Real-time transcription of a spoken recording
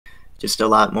just a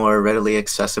lot more readily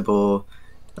accessible,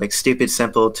 like stupid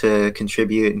simple to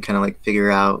contribute and kind of like figure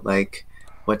out like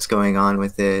what's going on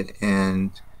with it,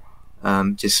 and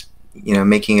just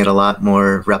making it a lot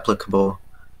more replicable.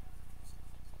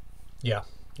 Yeah,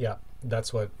 yeah,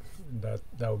 that's what that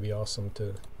would be awesome to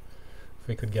if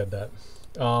we could get that.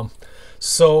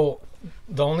 So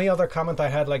the only other comment I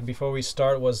had like before we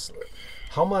start was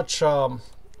how much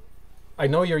I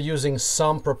know you're using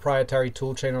some proprietary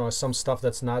toolchain or some stuff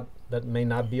that may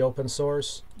not be open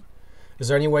source. Is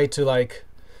there any way to like,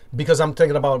 because I'm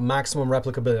thinking about maximum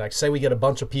replicability, like say we get a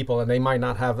bunch of people and they might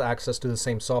not have access to the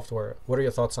same software. What are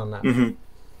your thoughts on that? Mm-hmm.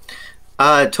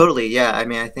 Totally. Yeah. I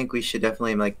mean, I think we should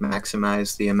definitely like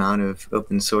maximize the amount of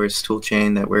open source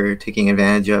toolchain that we're taking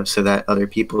advantage of so that other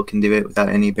people can do it without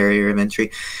any barrier of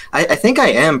entry. I think I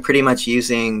am pretty much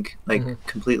using like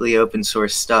completely open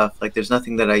source stuff. Like there's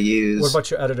nothing that I use. What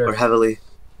about your editor? Or heavily.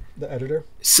 The editor?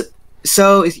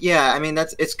 So yeah, I mean,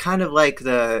 it's kind of like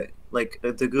the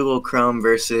Google Chrome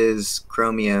versus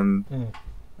Chromium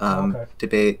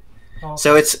debate. Oh, okay.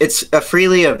 So it's a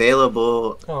freely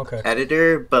available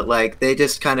editor, but like they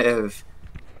just kind of,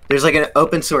 there's like an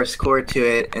open source core to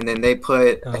it, and then they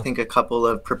put I think a couple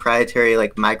of proprietary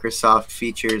like Microsoft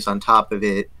features on top of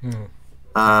it.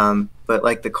 But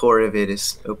like the core of it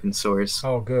is open source.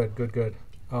 Oh, good.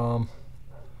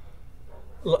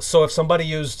 So if somebody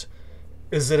used,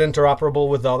 is it interoperable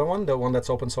with the other one, the one that's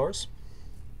open source?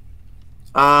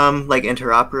 Like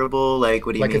interoperable, like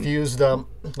what do you mean? Like if you use the,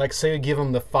 like say you give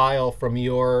them the file from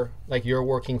your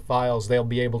working files, they'll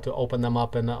be able to open them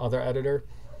up in the other editor?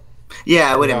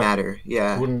 Yeah, it wouldn't matter.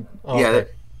 Yeah. Wouldn't, okay.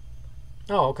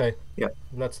 Oh, okay. Yeah.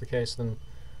 If that's the case, then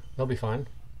they'll be fine.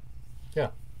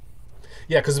 Yeah.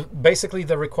 Yeah, because basically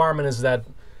the requirement is that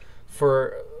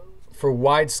for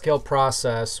wide-scale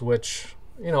process, which,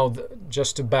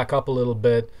 just to back up a little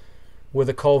bit, with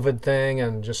the COVID thing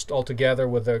and just altogether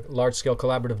with the large-scale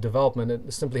collaborative development,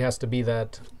 it simply has to be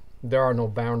that there are no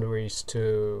boundaries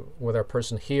to whether a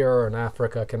person here or in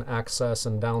Africa can access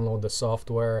and download the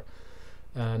software.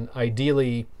 And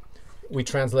ideally, we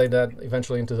translate that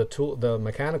eventually into the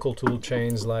mechanical tool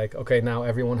chains, like, okay, now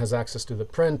everyone has access to the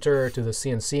printer, to the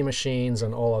CNC machines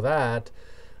and all of that,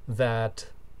 that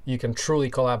you can truly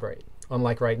collaborate.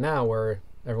 Unlike right now where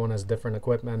everyone has different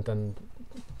equipment and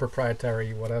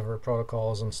proprietary whatever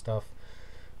protocols and stuff.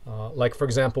 Like for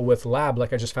example with lab,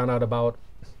 like I just found out about,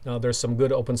 there's some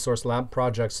good open source lab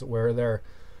projects where they're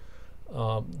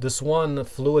this one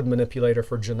fluid manipulator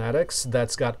for genetics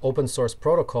that's got open source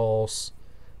protocols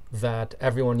that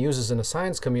everyone uses in the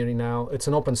science community now. It's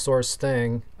an open source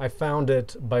thing. I found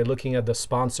it by looking at the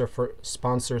sponsors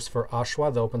for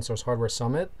ASHWA, the Open Source Hardware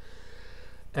Summit,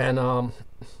 and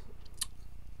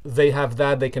they have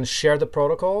that. They can share the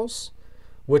protocols,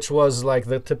 which was like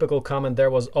the typical comment there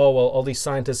was, oh, well, all these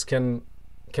scientists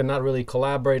cannot really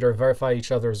collaborate or verify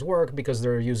each other's work because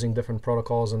they're using different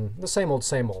protocols and the same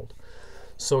old.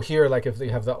 So here, like if you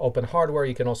have the open hardware,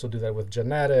 you can also do that with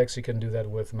genetics, you can do that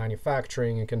with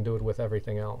manufacturing, you can do it with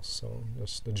everything else. So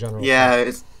just the general. Yeah,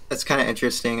 it's kind of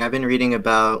interesting. I've been reading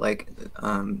about like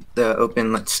the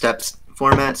open steps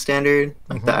format standard,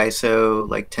 like the ISO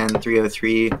like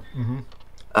 10303.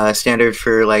 Standard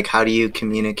for like how do you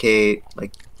communicate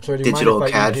like digital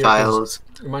CAD files.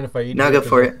 Do you mind if I eat? No, go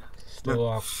for it.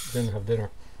 Still didn't have dinner,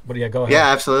 but yeah, go ahead.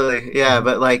 Yeah, absolutely. Yeah,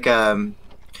 but like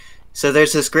so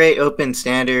there's this great open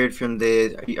standard from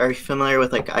are you familiar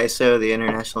with like ISO, the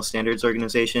International Standards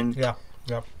Organization?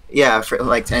 Yeah, for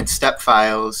like and step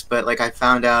files. But like I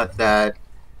found out that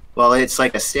while it's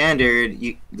like a standard,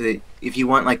 if you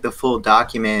want like the full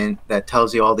document that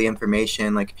tells you all the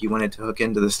information, like if you wanted to hook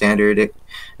into the standard,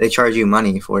 they charge you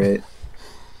money for it.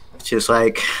 It's just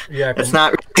like, it's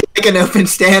not really like an open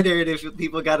standard if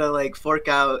people gotta like fork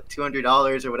out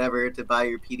 $200 or whatever to buy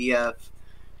your PDF.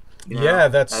 Yeah,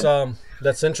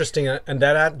 that's interesting, and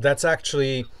that's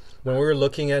actually when we were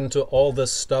looking into all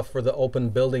this stuff for the Open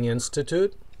Building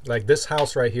Institute, like this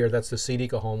house right here, that's the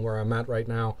CDECO home where I'm at right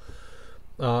now.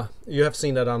 You have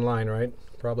seen that online, right?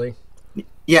 Probably.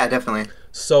 Yeah, definitely.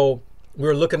 So we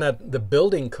were looking at the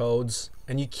building codes,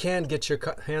 and you can't get your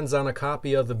hands on a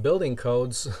copy of the building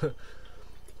codes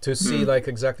to see like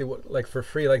exactly what, like for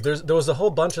free. Like there was a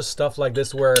whole bunch of stuff like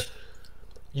this where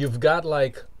you've got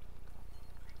like,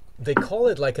 they call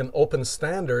it like an open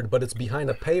standard, but it's behind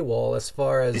a paywall as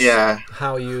far as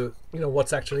how you know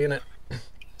what's actually in it.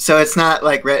 So it's not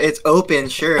like it's open,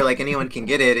 sure. Like anyone can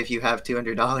get it if you have $200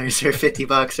 or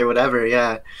 $50 or whatever.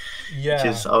 Yeah. Which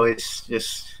is always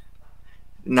just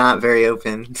not very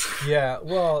open. Yeah.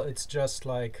 Well, it's just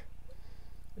like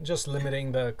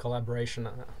limiting the collaboration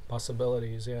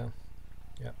possibilities. Yeah.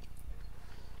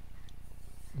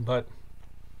 But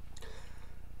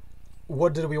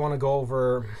what did we want to go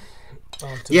over?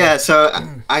 Yeah, so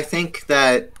I think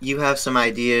that you have some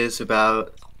ideas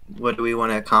about what do we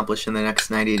want to accomplish in the next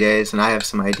 90 days, and I have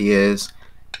some ideas.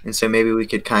 And so maybe we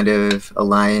could kind of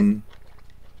align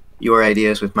your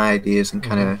ideas with my ideas and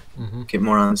kind of get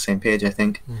more on the same page, I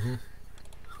think.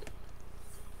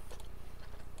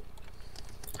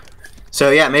 So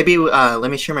yeah, maybe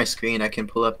let me share my screen. I can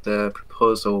pull up the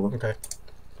proposal. Okay.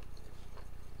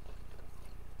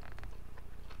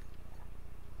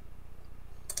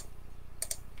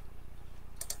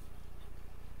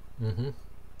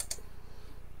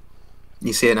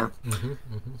 You see it now?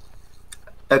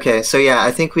 Okay, so yeah,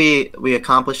 I think we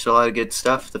accomplished a lot of good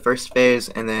stuff the first phase,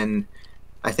 and then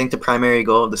I think the primary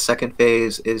goal of the second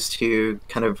phase is to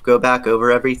kind of go back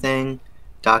over everything,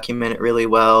 document it really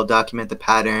well, document the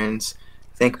patterns,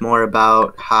 think more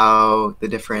about how the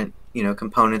different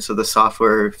components of the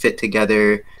software fit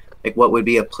together, like what would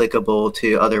be applicable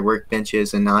to other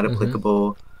workbenches and not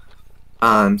applicable.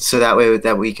 So that way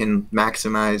that we can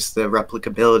maximize the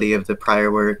replicability of the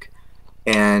prior work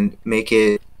and make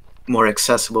it more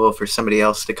accessible for somebody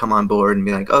else to come on board and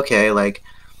be like, okay, like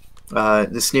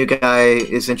this new guy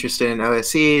is interested in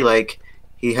OSE, like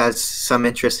he has some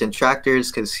interest in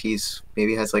tractors because he's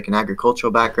maybe has like an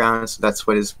agricultural background, so that's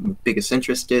what his biggest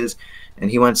interest is, and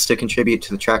he wants to contribute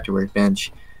to the tractor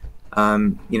workbench.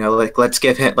 Like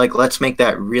let's make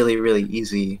that really, really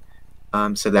easy,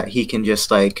 so that he can just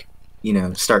like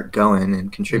start going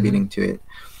and contributing to it.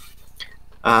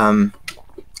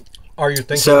 Are you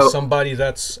thinking of somebody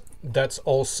that's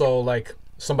also like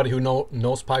somebody who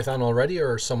knows Python already,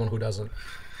 or someone who doesn't?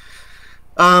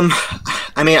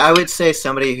 I mean, I would say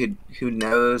somebody who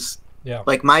knows. Yeah.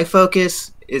 Like my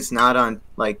focus is not on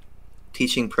like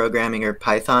teaching programming or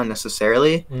Python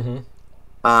necessarily,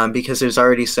 because there's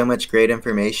already so much great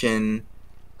information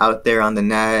out there on the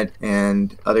net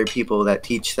and other people that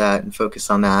teach that and focus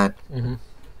on that.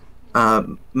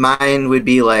 Mine would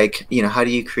be like, how do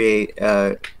you create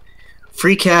a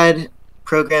FreeCAD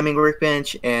programming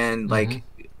workbench, and like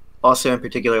also in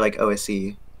particular like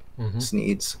OSE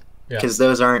needs, because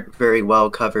those aren't very well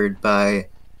covered by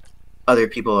other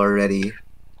people already.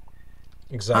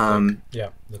 Exactly. Yeah,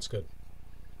 that's good.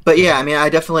 But yeah, I mean, I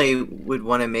definitely would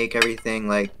want to make everything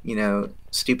like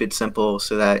stupid simple,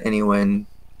 so that anyone,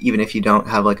 even if you don't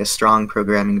have like a strong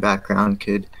programming background,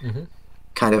 could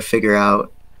kind of figure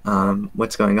out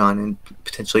what's going on and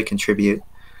potentially contribute.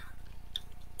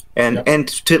 And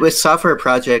with software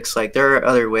projects, like there are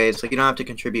other ways. Like you don't have to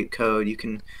contribute code. You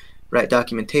can write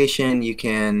documentation. You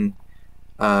can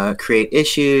create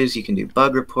issues. You can do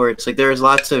bug reports. Like there's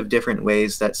lots of different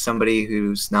ways that somebody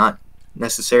who's not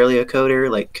necessarily a coder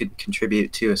like could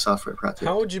contribute to a software project.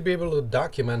 How would you be able to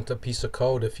document a piece of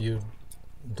code if you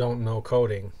don't know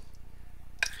coding?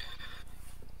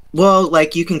 Well,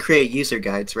 like you can create user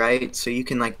guides, right? So you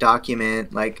can like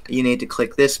document like you need to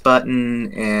click this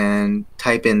button and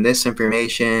type in this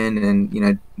information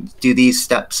and do these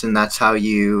steps, and that's how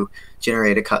you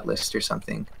generate a cut list or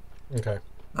something. Okay.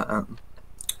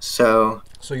 So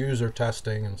user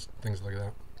testing and things like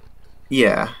that.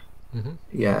 Yeah.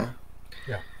 Yeah.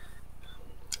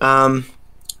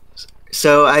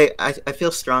 So I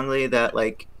feel strongly that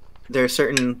like there are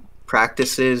certain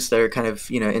practices that are kind of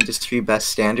industry best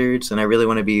standards, and I really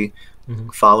want to be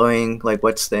following like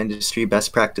what's the industry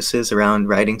best practices around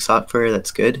writing software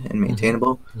that's good and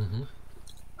maintainable.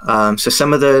 So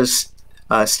some of those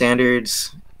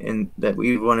standards that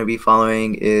we want to be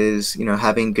following is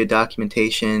having good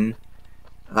documentation,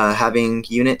 having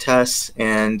unit tests,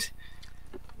 and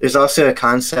there's also a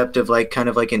concept of like kind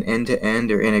of like an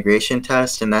end-to-end or integration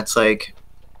test, and that's like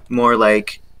more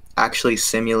like actually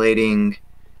simulating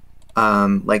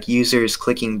like users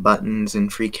clicking buttons in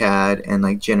FreeCAD and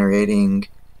like generating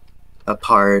a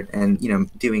part and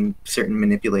doing certain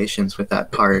manipulations with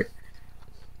that part.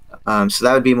 So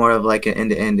that would be more of like an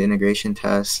end-to-end integration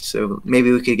test. So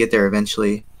maybe we could get there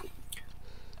eventually.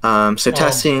 So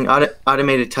testing,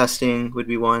 automated testing would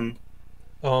be one.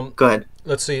 Go ahead.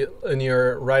 Let's see, in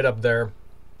your write-up there,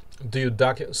 do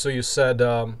you so you said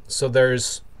so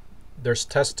there's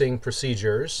testing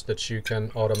procedures that you can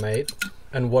automate,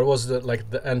 and what was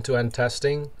the end-to-end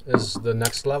testing is the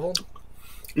next level?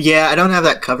 Yeah, I don't have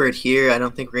that covered here. I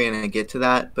don't think we're gonna get to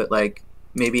that, but like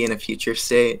maybe in a future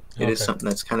state, it is something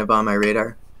that's kind of on my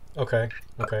radar. Okay.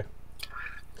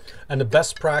 And the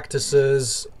best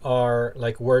practices are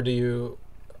like, where do you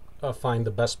find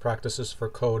the best practices for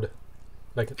code?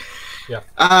 Like, yeah.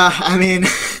 I mean,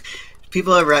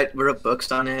 people have wrote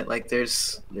books on it. Like,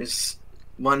 there's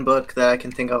one book that I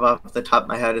can think of off the top of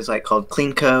my head is like called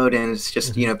Clean Code, and it's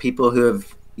just people who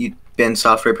have been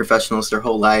software professionals their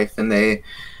whole life, and they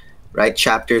write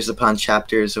chapters upon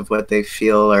chapters of what they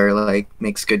feel are like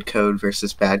makes good code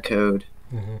versus bad code.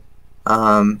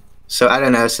 So I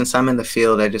don't know, since I'm in the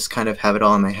field, I just kind of have it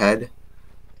all in my head.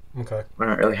 Okay. I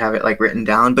don't really have it like written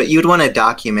down, but you'd want to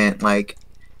document like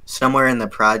somewhere in the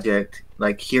project,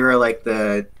 like here are like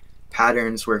the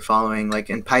patterns we're following. Like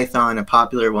in Python, a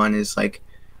popular one is like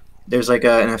there's like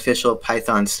an official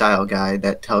Python style guide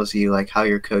that tells you like how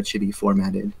your code should be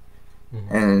formatted.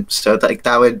 And so like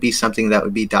that would be something that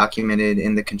would be documented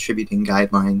in the contributing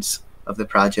guidelines of the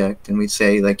project, and we'd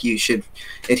say like you should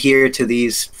adhere to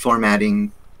these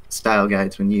formatting style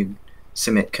guides when you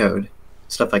submit code,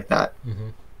 stuff like that.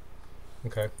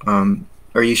 Okay.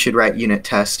 Or you should write unit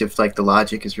tests if like the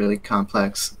logic is really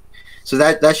complex. So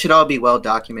that should all be well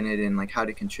documented in like how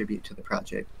to contribute to the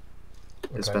project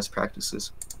as best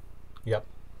practices. Yep.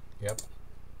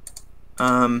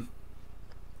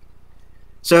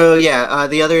 So yeah,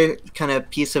 the other kind of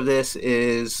piece of this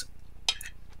is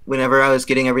whenever I was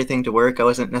getting everything to work, I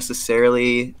wasn't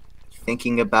necessarily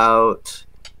thinking about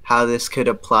how this could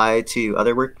apply to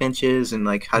other workbenches and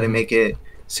like how to make it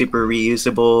super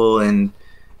reusable and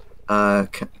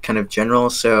kind of general.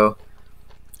 So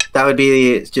that would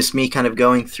be just me kind of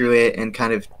going through it and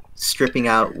kind of stripping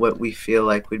out what we feel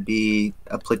like would be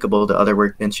applicable to other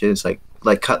workbenches.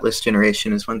 Like cut list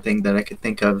generation is one thing that I could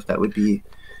think of that would be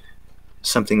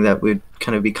something that would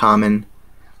kind of be common.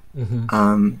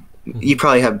 You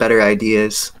probably have better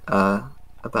ideas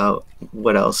about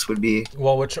what else would be.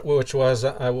 Well, which was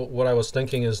what I was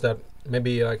thinking is that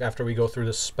maybe like after we go through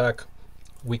the spec,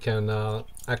 we can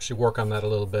actually work on that a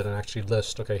little bit and actually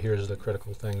list, okay, here's the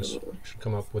critical things. We should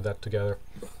come up with that together.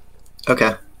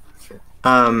 Okay.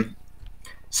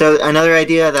 So another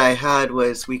idea that I had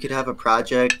was we could have a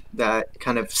project that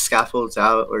kind of scaffolds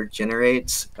out or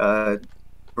generates a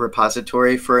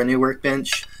repository for a new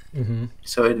workbench.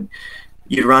 So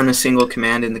you'd run a single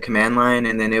command in the command line,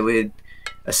 and then it would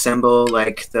assemble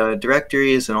like the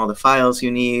directories and all the files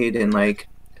you need and like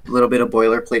a little bit of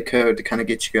boilerplate code to kind of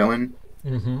get you going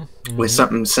with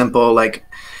something simple. Like,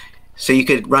 so you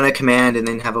could run a command and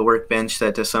then have a workbench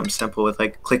that does something simple with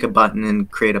like click a button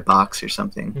and create a box or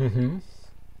something.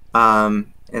 And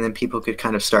then people could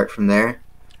kind of start from there.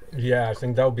 Yeah, I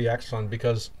think that would be excellent,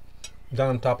 because then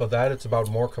on top of that, it's about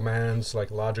more commands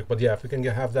like logic. But yeah, if we can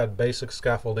have that basic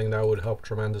scaffolding, that would help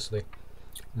tremendously.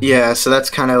 Yeah, so that's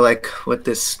kind of like what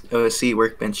this OSE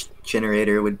workbench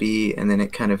generator would be, and then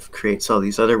it kind of creates all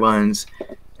these other ones,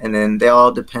 and then they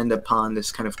all depend upon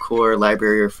this kind of core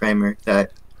library or framework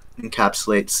that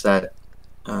encapsulates that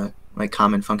like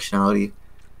common functionality.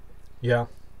 Yeah.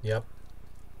 Yep.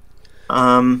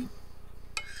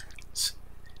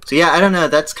 So yeah, I don't know.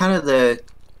 That's kind of the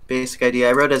basic idea.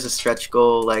 I wrote as a stretch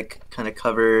goal, like kind of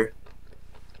cover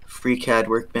FreeCAD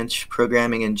Workbench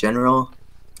programming in general.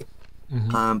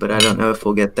 But I don't know if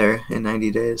we'll get there in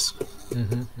 90 days.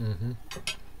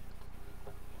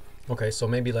 Okay, so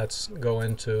maybe let's go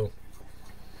into...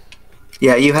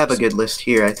 Yeah, you have a good list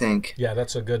here, I think. Yeah,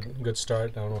 that's a good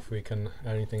start. I don't know if we can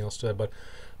add anything else to that, but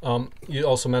you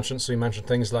also mentioned, so you mentioned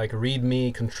things like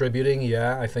README, contributing.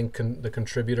 Yeah, I think the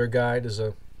contributor guide is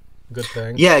a good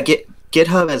thing. Yeah,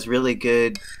 GitHub has really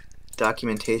good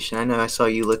documentation. I know I saw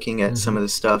you looking at some of the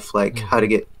stuff, like how to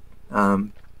get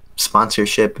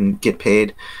sponsorship and get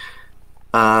paid.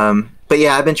 But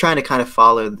yeah, I've been trying to kind of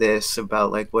follow this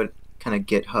about like what kind of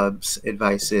GitHub's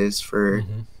advice is for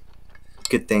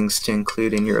good things to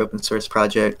include in your open source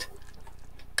project.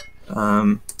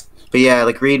 But yeah,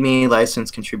 like README,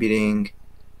 license, contributing.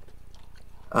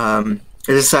 There's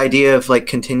this idea of like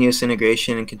continuous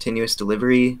integration and continuous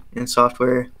delivery in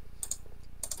software.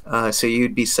 So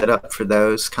you'd be set up for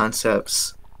those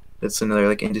concepts. That's another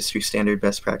like industry standard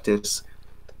best practice.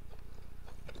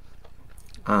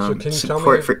 So can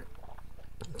you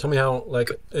tell me how, like,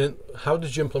 how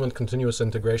did you implement continuous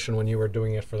integration when you were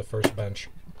doing it for the first bench?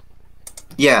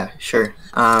 Yeah, sure.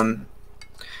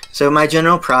 So my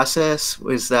general process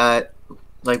was that,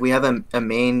 like, we have a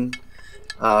main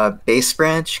base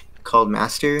branch called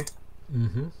master.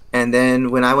 And then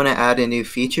when I want to add a new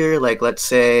feature, like let's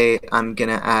say I'm going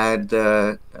to add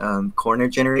the corner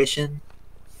generation,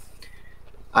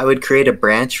 I would create a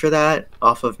branch for that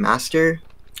off of master.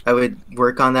 I would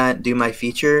work on that, do my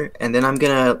feature, and then I'm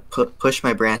going to push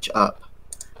my branch up.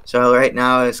 So right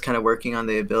now I was kind of working on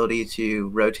the ability to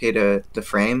rotate the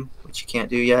frame, which you can't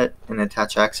do yet, and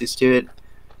attach axes to it.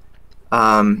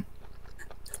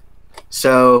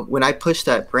 So when I push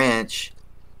that branch,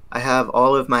 I have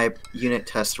all of my unit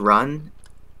tests run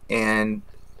and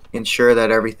ensure that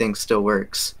everything still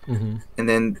works. And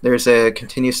then there's a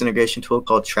continuous integration tool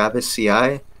called Travis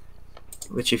CI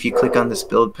which if you click on this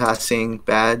build passing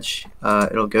badge,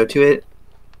 it'll go to it.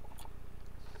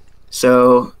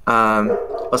 So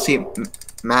I'll see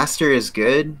master is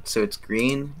good, so it's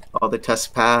green. All the tests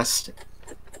passed.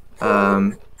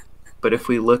 But if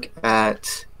we look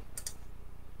at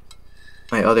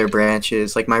my other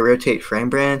branches, like my rotate frame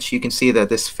branch, you can see that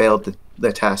this failed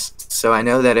the test. So I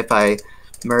know that if I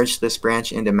merge this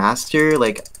branch into master,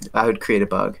 like I would create a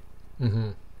bug.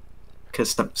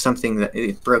 Because something that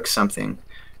it broke something.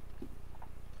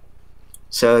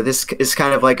 So this is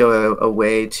kind of like a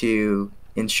way to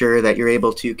ensure that you're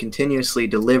able to continuously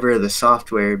deliver the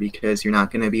software, because you're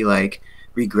not going to be like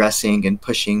regressing and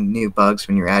pushing new bugs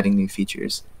when you're adding new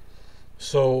features.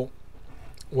 So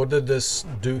what did this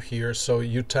do here? So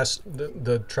you test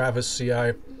the Travis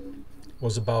CI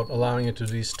was about allowing you to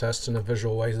do these tests in a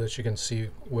visual way so that you can see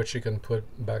which you can put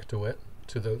back to it,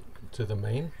 to the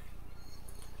main.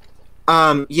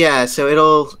 Yeah, so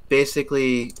it'll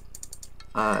basically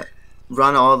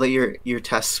run all your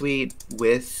test suite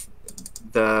with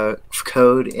the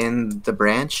code in the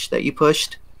branch that you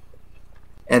pushed,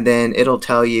 and then it'll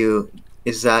tell you,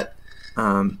 is that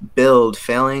build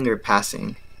failing or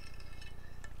passing?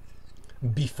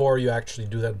 Before you actually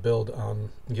do that build on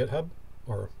GitHub,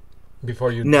 or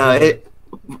before you? No,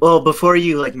 well, before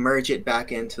you like merge it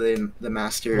back into the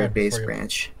master base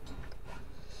branch.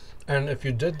 And if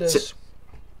you did this,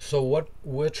 so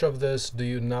which of this are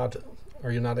you not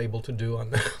able to do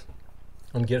on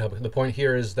on GitHub? The point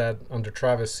here is that under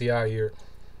Travis CI,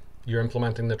 you're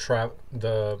implementing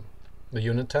the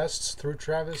unit tests through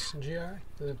Travis GI,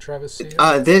 the Travis CI.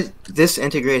 This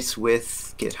integrates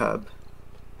with GitHub.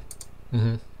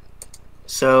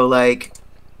 So like,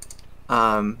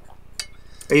 are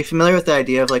you familiar with the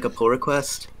idea of like a pull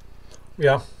request?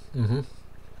 Yeah.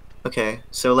 Okay,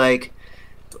 so like,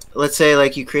 let's say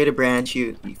like you create a branch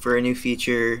for a new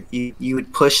feature, you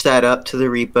would push that up to the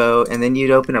repo, and then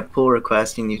you'd open a pull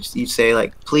request and you'd say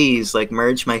like, please like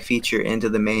merge my feature into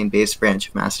the main base branch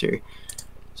of master.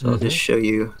 So I'll just show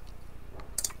you.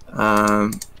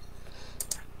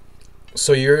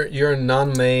 So you're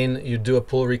non-main, you do a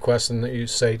pull request and you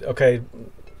say, okay,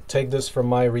 take this from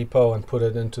my repo and put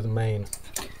it into the main.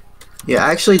 Yeah,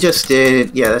 I actually just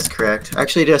did, yeah, that's correct. I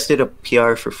actually just did a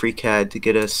PR for FreeCAD to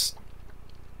get us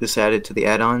this added to the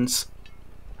add-ons.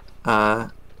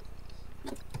 Add-ons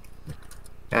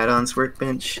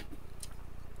workbench.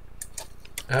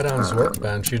 Add-ons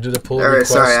workbench. You did a pull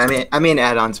request. Sorry, I mean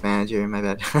add-ons manager. My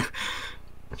bad.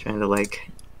 I'm trying to like.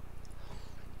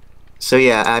 So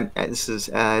yeah, this is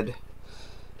add.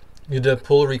 You did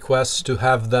pull requests to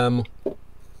have them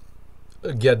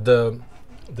get the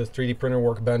 3D printer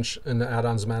workbench in the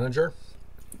add-ons manager.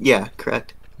 Yeah,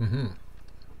 correct.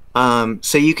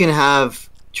 So you can have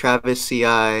Travis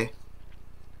CI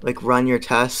like run your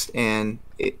test and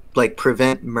like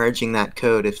prevent merging that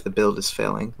code if the build is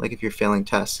failing, like if you're failing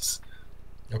tests.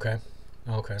 Okay.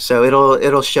 So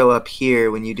it'll show up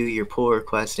here when you do your pull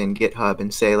request in GitHub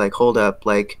and say like, hold up,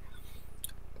 like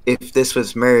if this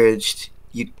was merged,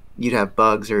 you'd have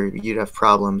bugs or you'd have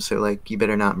problems, so like you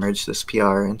better not merge this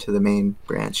PR into the main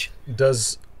branch.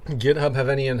 Does GitHub have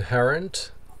any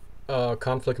inherent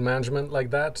conflict management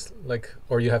like that, like,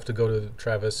 or you have to go to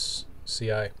Travis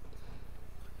CI?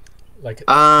 Like,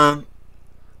 does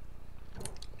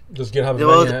GitHub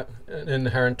have any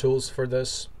inherent tools for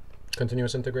this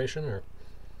continuous integration, or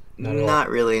not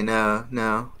really? No,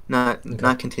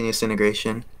 not continuous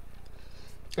integration.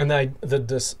 And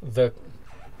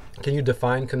can you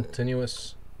define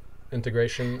continuous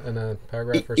integration in a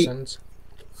paragraph or sentence?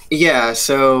 Yeah,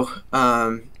 so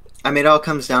it all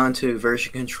comes down to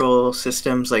version control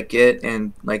systems like Git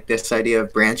and like this idea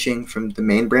of branching from the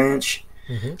main branch.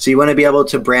 So you want to be able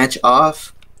to branch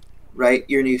off, write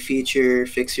your new feature,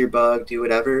 fix your bug, do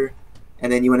whatever,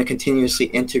 and then you want to continuously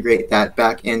integrate that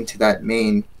back into that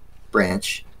main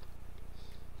branch.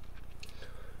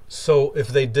 So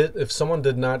if someone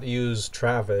did not use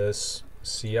Travis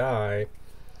CI,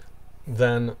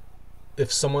 then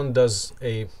if someone does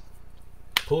a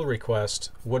pull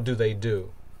request, what do they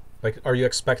do? Like, are you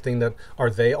expecting that, are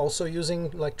they also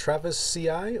using like Travis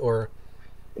CI, or?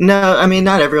 No, I mean,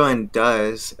 not everyone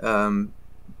does.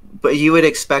 But you would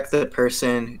expect the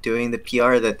person doing the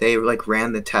PR that they like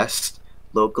ran the test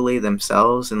locally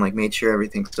themselves and like made sure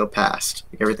everything still passed,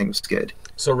 like everything was good.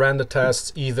 So ran the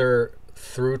tests either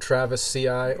through Travis CI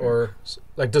or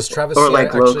like does Travis or CI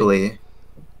like locally?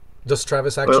 Does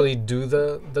Travis actually do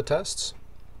the tests?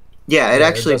 Yeah, it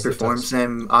actually performs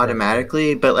them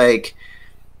automatically, but like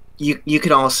you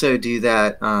can also do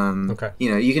that.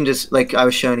 You know, you can just, like I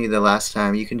was showing you the last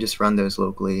time, you can just run those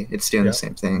locally. It's doing the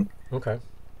same thing. Okay.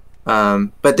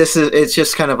 But it's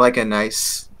just kind of like a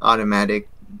nice automatic,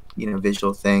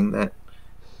 visual thing that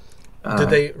Did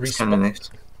they it's kind of nice.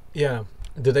 Yeah.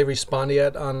 Did they respond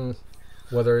yet on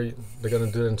whether they're going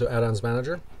to do it into add-ons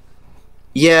manager?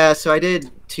 Yeah, so I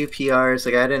did 2 PRs.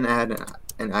 Like I didn't add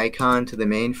an icon to the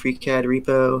main FreeCAD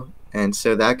repo, and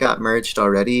so that got merged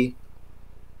already.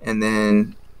 And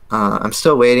then I'm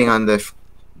still waiting on the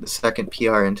second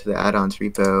PR into the add-ons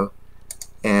repo.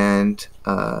 And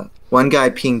one guy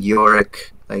pinged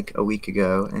Yorick like a week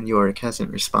ago, and Yorick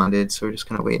hasn't responded, so we're just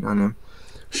kind of waiting on him.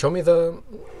 Show me the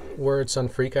words on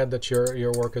FreeCAD that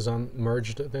your work is on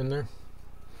merged in there.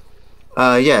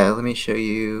 Yeah, let me show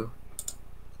you.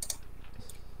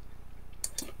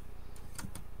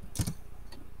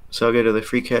 So I'll go to the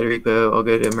FreeCAD repo. I'll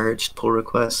go to merged pull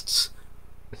requests.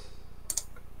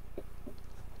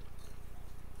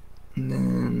 And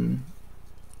then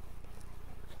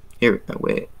here,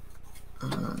 wait.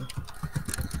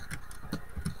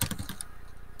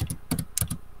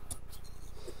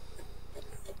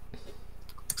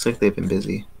 Looks like they've been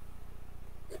busy.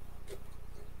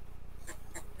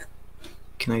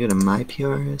 Can I go to my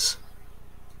PRs?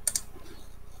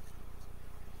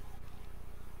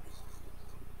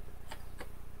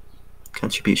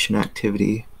 Contribution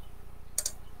activity.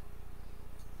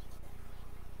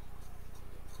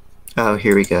 Oh,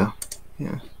 here we go.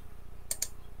 Yeah.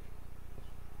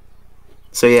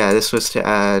 So yeah, this was to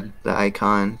add the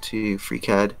icon to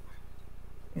FreeCAD.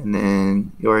 And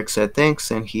then Yorick said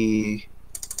thanks, and he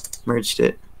merged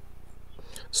it.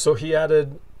 So he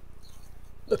added,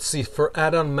 let's see, for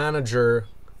add-on manager,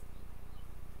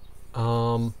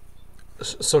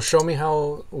 so show me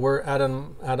how where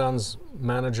add-ons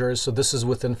manager is. So this is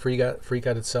within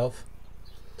FreeCAD itself?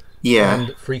 Yeah. And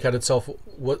FreeCAD itself,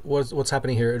 what's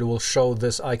happening here? It will show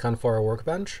this icon for our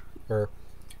workbench? Or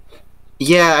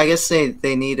yeah, I guess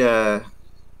they need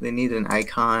an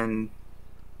icon,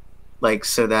 like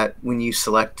so that when you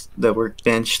select the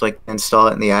workbench, like install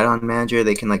it in the add-on manager,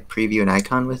 they can like preview an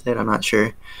icon with it. I'm not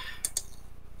sure.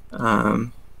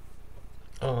 Let's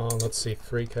see,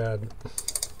 FreeCAD.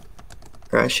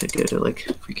 Or I should go to like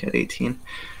FreeCAD 18.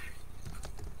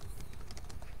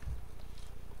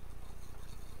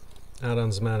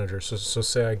 Add-ons manager. So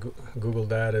say I Google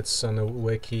that. It's on the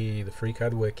wiki, the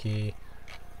FreeCAD wiki.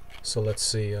 So let's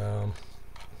see.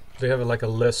 They have like a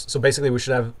list. So basically, we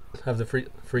should have the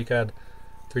FreeCAD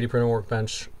 3D printer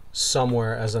workbench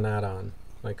somewhere as an add-on.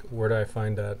 Like, where do I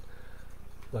find that?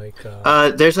 Like,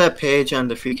 there's a page on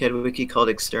the FreeCAD wiki called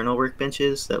External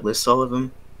Workbenches that lists all of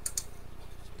them.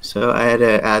 So I had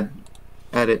to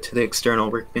add it to the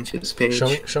External Workbenches page.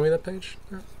 Show me that page.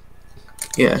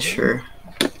 Yeah, sure.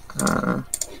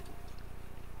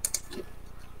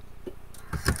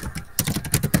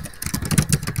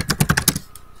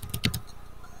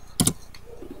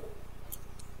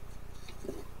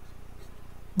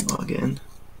 Log in.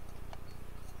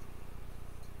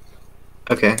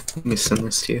 Okay, let me send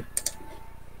this to you.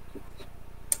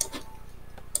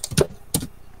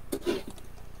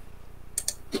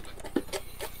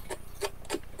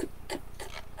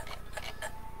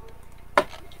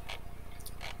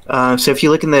 So if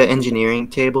you look in the engineering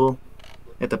table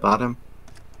at the bottom.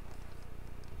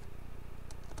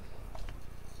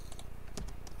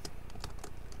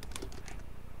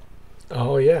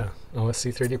 Oh yeah, OSE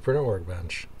 3D printer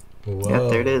workbench. Whoa. Yeah,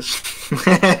 there it is.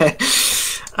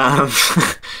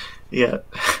 Yeah.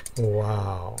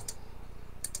 Wow.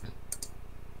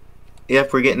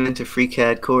 Yep, we're getting into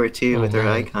FreeCAD Core too with our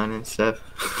icon and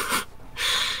stuff.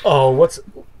 Oh,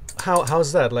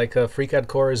 how's that? Like FreeCAD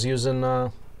Core is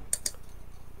using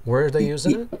where are they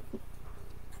using it?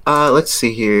 Let's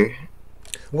see here.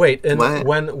 Wait, and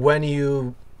when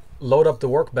you load up the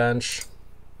workbench,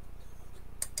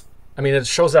 I mean, it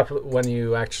shows up when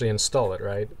you actually install it,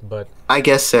 right? But I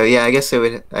guess so. Yeah, I guess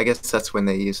that's when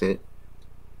they use it.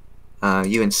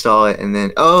 You install it, and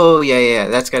then yeah,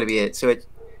 that's got to be it. So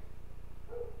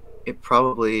it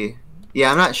probably,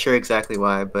 yeah, I'm not sure exactly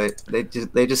why, but they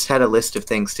just had a list of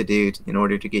things to do in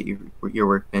order to get your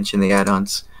workbench in the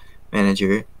add-ons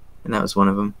manager, and that was one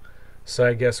of them. So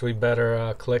I guess we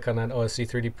better click on that OSE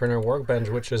 3D printer workbench,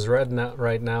 which is red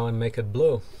right now, and make it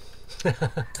blue.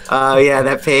 Oh yeah,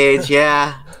 that page.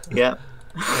 Yeah. Yep.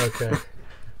 Okay,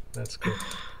 that's cool.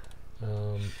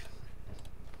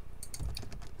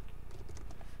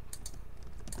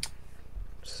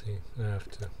 Let's see, I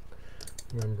have to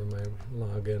remember my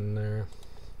login there.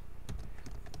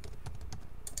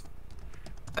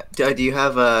 Do you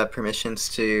have permissions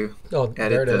to edit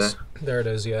there it is. There it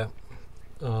is, yeah.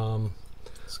 So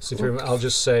cool. I'll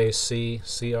just say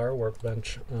CR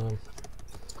workbench.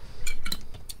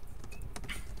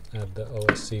 Add the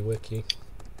OSE wiki.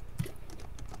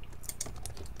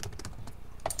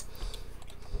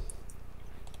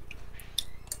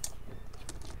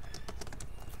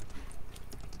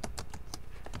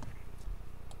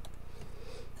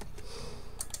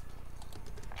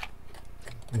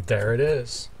 There it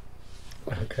is.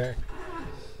 Okay.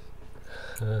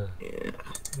 Yeah.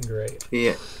 Great.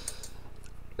 Yeah.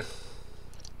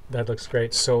 That looks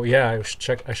great. So yeah,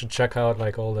 I should check out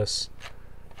like all this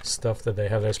stuff that they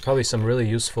have. There's probably some really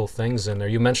useful things in there.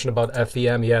 You mentioned about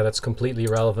FEM. Yeah, that's completely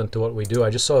relevant to what we do. I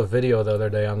just saw a video the other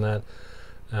day on that,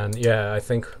 and yeah, I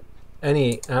think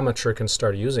any amateur can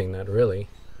start using that. Really.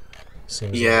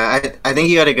 Seems yeah, I think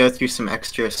you got to go through some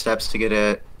extra steps to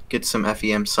get some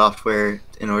FEM software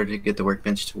in order to get the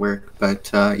workbench to work. But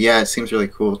yeah, it seems really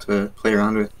cool to play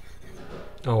around with.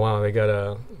 Oh wow, they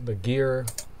got the gear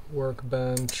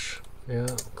workbench. Yeah,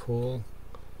 cool.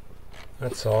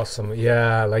 That's awesome.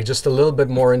 Yeah, like just a little bit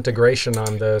more integration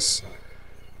on this.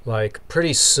 Like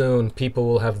pretty soon people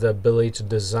will have the ability to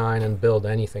design and build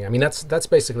anything. I mean, that's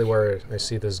basically where I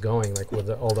see this going, like with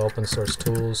all the open source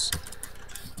tools.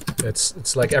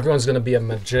 It's like everyone's going to be a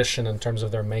magician in terms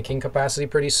of their making capacity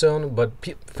pretty soon, but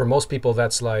for most people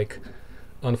that's like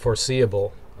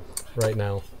unforeseeable right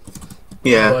now.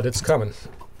 Yeah. But it's coming.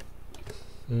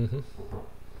 Mm-hmm.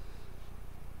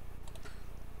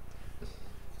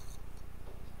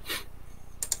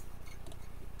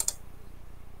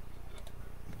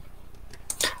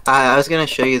 I was going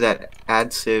to show you that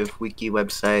AdCiv wiki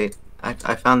website.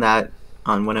 I found that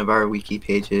on one of our wiki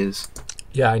pages.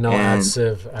 Yeah, I know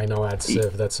AdCiv. I know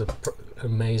AdCiv. That's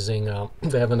amazing.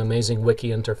 They have an amazing wiki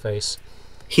interface.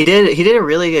 He did a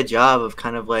really good job of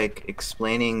kind of like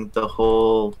explaining the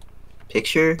whole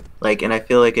picture, like, and I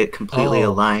feel like it completely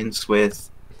aligns with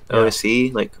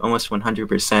OSE, like almost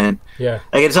 100%. Yeah,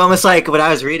 like it's almost like when I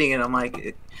was reading it, I'm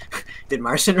like, did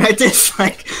Marcin write this?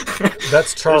 Like,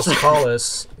 that's Charles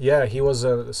Collis. Yeah, he was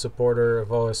a supporter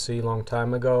of OSE a long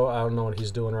time ago. I don't know what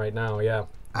he's doing right now. Yeah,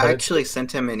 but I actually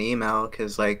sent him an email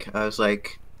because like I was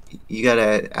like, you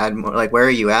gotta add more. Like, where are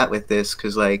you at with this?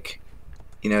 Because like,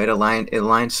 you know, it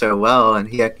aligned so well, and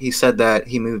he said that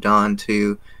he moved on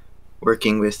to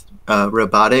working with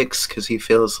robotics because he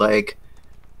feels like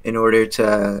in order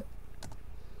to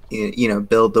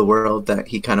build the world that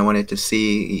he kind of wanted to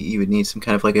see, you would need some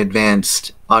kind of like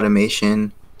advanced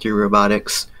automation through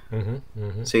robotics. Mm-hmm,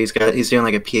 mm-hmm. So he's doing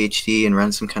like a PhD and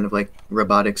runs some kind of like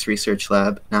robotics research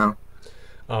lab now.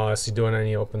 Is he doing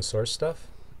any open source stuff?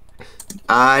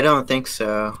 I don't think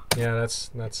so. Yeah,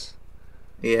 that's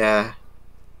yeah.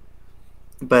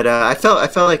 But I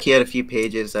felt like he had a few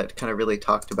pages that kind of really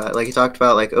talked about, like he talked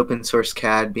about like open source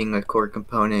CAD being a core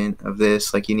component of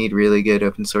this. Like you need really good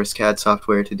open source CAD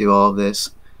software to do all of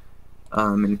this.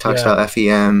 And he talks about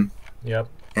FEM. Yep.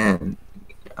 And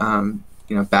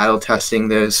battle testing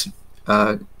those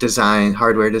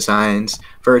hardware designs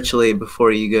virtually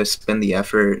before you go spend the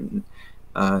effort,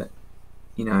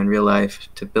 in real life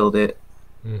to build it.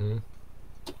 Mm-hmm.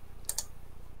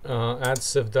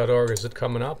 Adciv.org, is it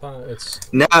coming up?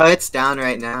 No, it's down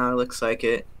right now. It looks like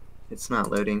it. It's not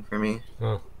loading for me.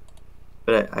 Oh.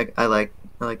 But I like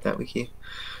that wiki.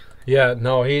 Yeah,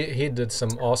 no, he did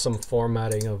some awesome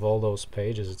formatting of all those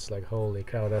pages. It's like, holy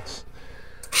cow, that's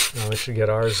we should get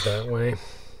ours that way.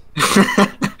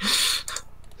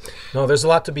 No, there's a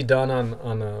lot to be done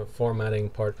on the formatting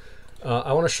part.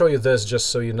 I want to show you this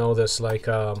just so you know this. Like,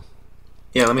 yeah,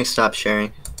 let me stop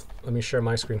sharing. Let me share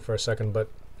my screen for a second. But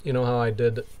you know how I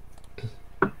did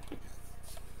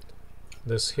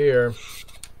this here?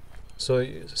 So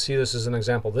you see, this is an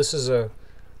example. This is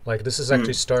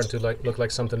actually starting to look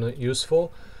like something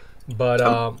useful. But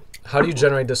how do you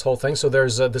generate this whole thing? So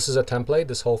this is a template,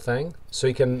 this whole thing. So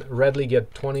you can readily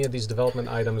get 20 of these development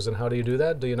items. And how do you do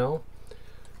that? Do you know?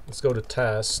 Let's go to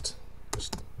test.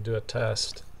 Just do a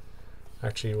test.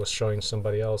 Actually, I was showing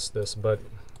somebody else this, but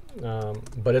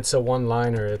it's a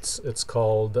one-liner. It's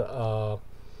called dev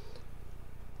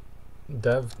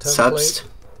template. Subst.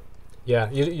 Yeah,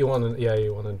 you want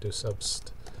to do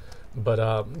subst, but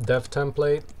dev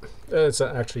template. It's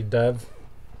actually dev,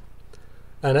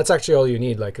 and that's actually all you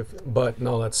need.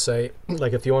 Let's say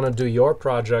like if you want to do your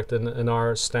project in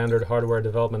our standard hardware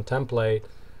development template,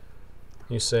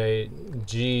 you say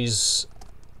G's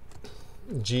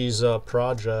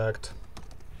project.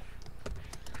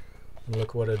 And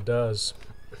look what it does.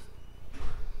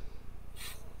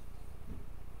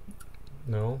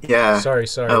 No? Yeah. Sorry.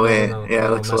 Oh, wait. No, yeah, it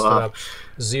looks a lot.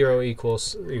 0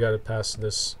 equals, you got to pass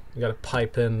this. You got to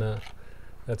pipe in,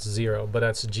 that's 0. But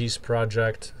that's G's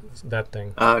project, that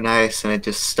thing. Oh, nice. And it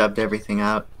just stubbed everything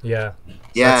out. Yeah.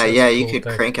 Yeah, you could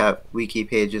crank out wiki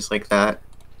pages like that.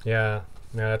 Yeah,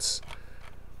 that's.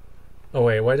 Oh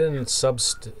wait, why didn't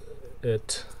subst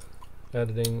it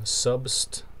editing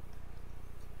subst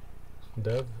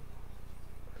dev?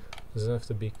 Does it have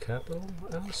to be capital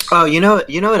S? Oh, you know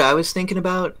what I was thinking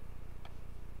about?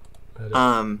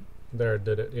 Edit. There it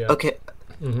did it. Yeah. Okay.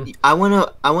 I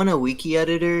want a wiki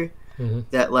editor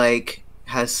that like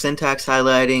has syntax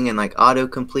highlighting and like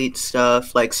autocomplete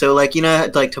stuff. Like so, like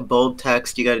like to bold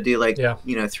text, you got to do like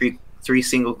three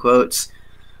single quotes.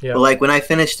 Yeah. But like when I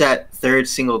finish that third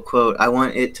single quote, I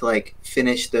want it to like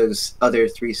finish those other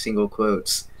 3 single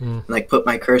quotes and like put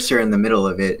my cursor in the middle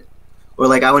of it. Or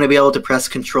like I want to be able to press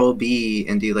Control B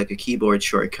and do like a keyboard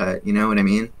shortcut. You know what I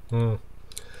mean?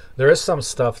 There is some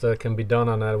stuff that can be done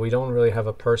on that. We don't really have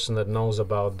a person that knows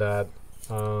about that.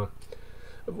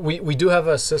 We do have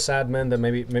a sysadmin that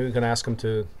maybe we can ask him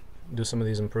to do some of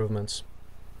these improvements.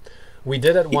 We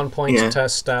did at one point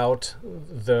test out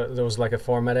there was like a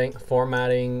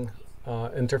formatting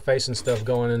interface instead of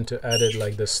going into edit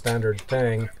like the standard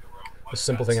thing, the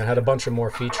simple thing. It had a bunch of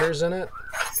more features in it,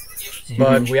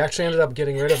 but we actually ended up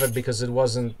getting rid of it because it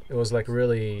was like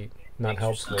really not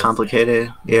helpful.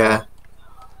 Complicated, yeah.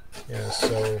 Yeah.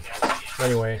 So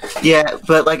anyway. Yeah,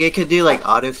 but like it could do like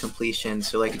auto completion.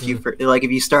 So like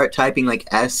if you start typing like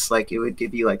S, like it would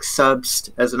give you like subst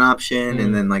as an option,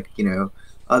 and then like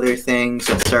other things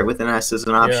that start with an S as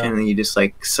an option, and you just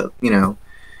like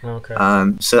Okay.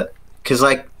 So because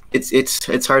like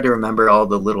it's hard to remember all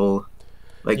the little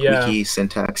like wiki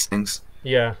syntax things.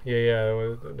 Yeah.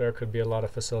 There could be a lot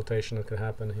of facilitation that could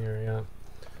happen here. Yeah.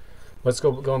 Let's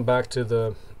going back to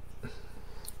the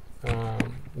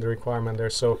requirement there.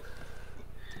 So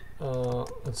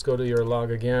let's go to your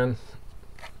log again,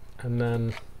 and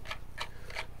then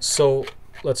so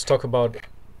let's talk about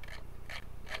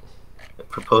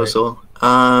proposal.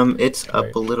 It's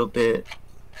up a little bit.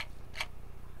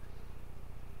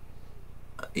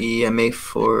 EMA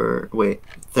for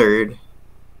third.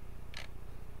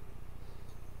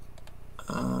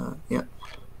 Yeah.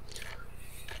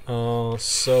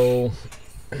 So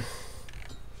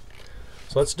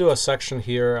let's do a section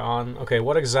here on,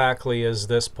 what exactly is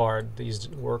this part, these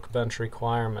workbench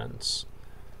requirements?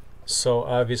 So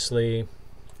obviously,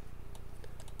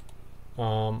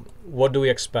 what do we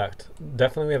expect?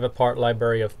 Definitely we have a part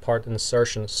library of part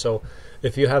insertions. So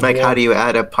if you have how do you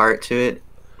add a part to it?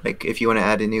 Like if you want to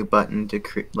add a new button to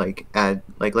add,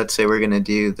 like let's say we're going to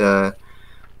do the,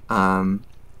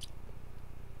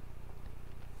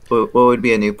 what would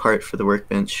be a new part for the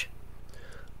workbench?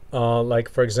 Like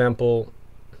for example,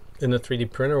 in the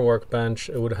 3D printer workbench,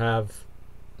 it would have,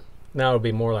 now it would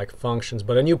be more like functions,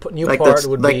 but a new part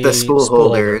would be the spool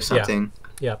holder or something.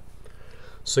 Yeah.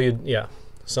 So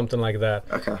something like that.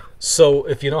 Okay. So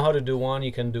if you know how to do one,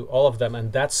 you can do all of them,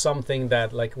 and that's something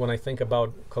that, like when I think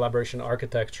about collaboration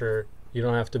architecture, you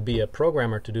don't have to be a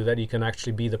programmer to do that. You can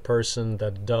actually be the person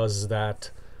that does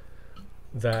that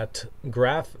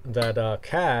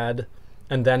CAD,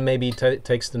 and then maybe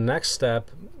takes the next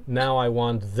step. Now I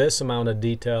want this amount of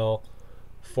detail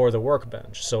for the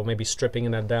workbench. So maybe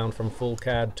stripping that down from full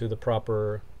CAD to the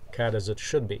proper CAD as it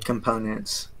should be.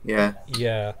 Components, yeah.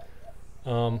 Yeah.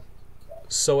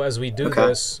 So as we do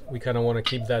this, we kind of want to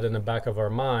keep that in the back of our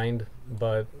mind,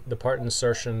 but the part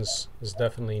insertions is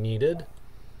definitely needed.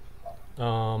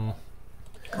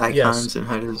 Icons and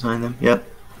how to design them, yep.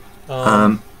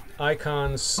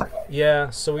 Icons,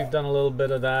 so we've done a little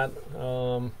bit of that.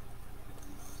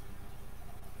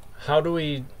 How do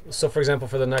we, so for example,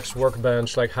 for the next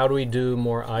workbench, like how do we do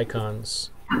more icons?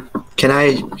 Can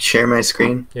I share my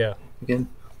screen? Yeah. Again?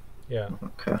 Yeah.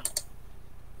 Okay.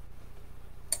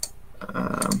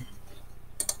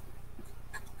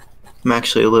 I'm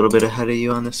actually a little bit ahead of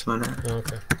you on this one.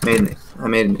 Okay. I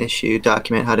made an issue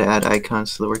document how to add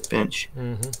icons to the workbench.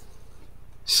 Mm-hmm.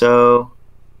 So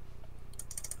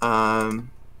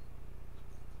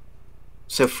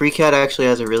FreeCAD actually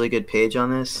has a really good page on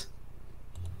this.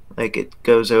 Like it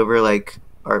goes over like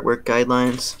artwork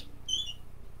guidelines.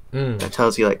 That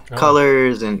tells you like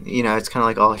colors, and it's kind of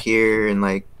like all here, and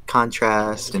like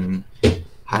contrast and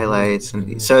highlights,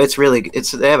 and so it's really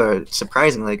they have a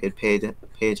surprisingly good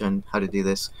page on how to do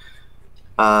this.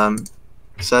 So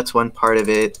that's one part of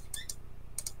it.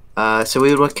 So we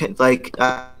would look at like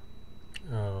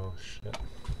oh shit.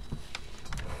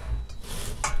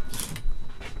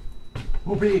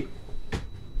 Whoopee!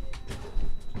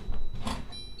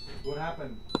 What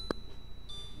happened?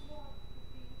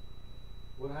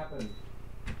 What happened?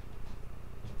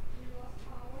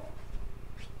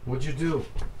 What'd you do?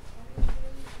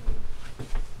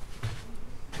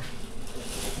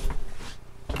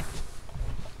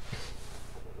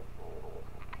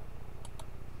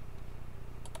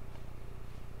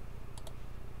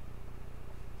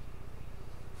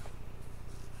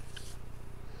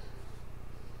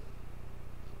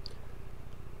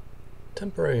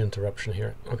 Temporary interruption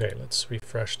here. Okay, let's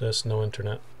refresh this. No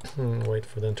internet. Wait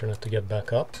for the internet to get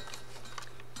back up.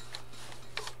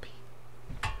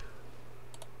 I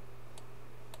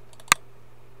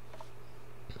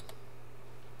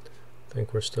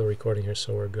think we're still recording here,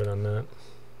 so we're good on that.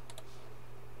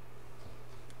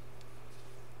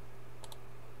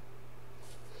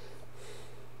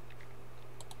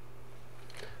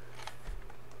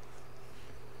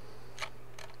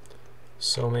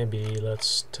 So maybe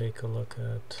let's take a look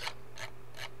at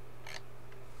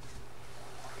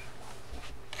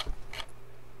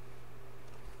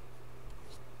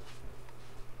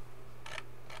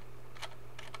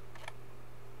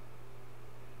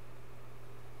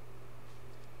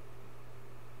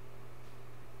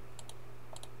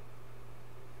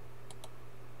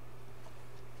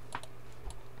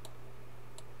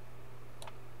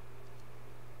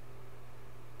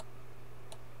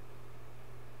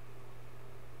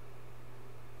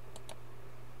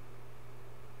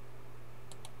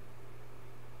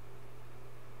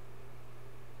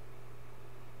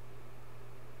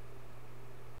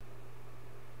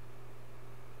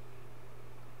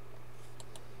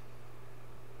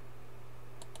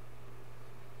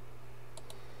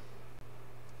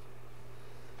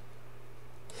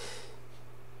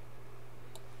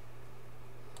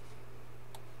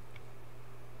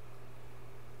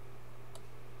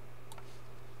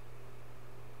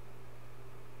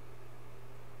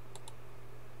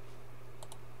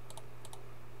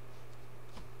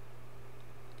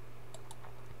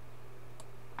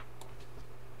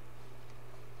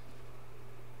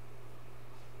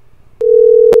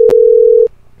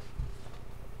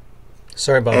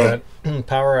sorry about that.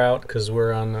 Power out because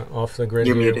we're on off the grid.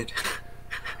 You're here. muted.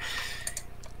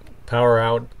 Power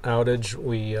outage.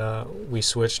 We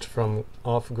switched from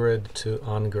off grid to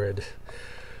on grid.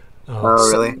 Oh,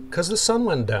 really? Because the sun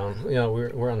went down. Yeah,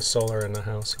 we're on solar in the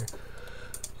house here.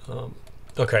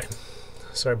 Okay,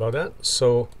 sorry about that.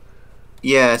 So.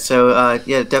 Yeah. So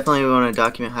yeah, definitely we want to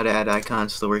document how to add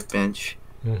icons to the workbench.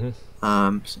 And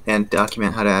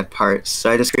document how to add parts.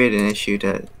 So I just created an issue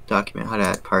to document how to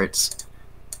add parts.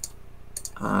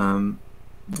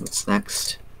 What's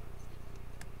next?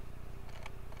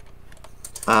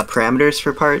 Parameters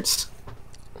for parts.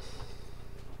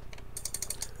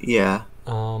 Yeah.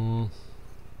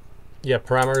 Yeah,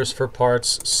 parameters for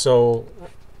parts. So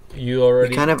you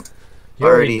already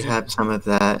already have some of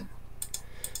that.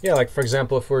 Yeah, like for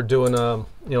example, if we're doing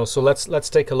so let's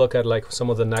take a look at like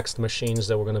some of the next machines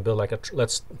that we're going to build. Like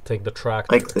let's take the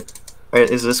tractor. Like,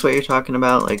 is this what you're talking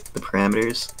about? Like the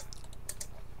parameters?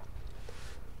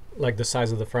 Like the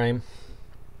size of the frame?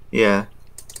 Yeah.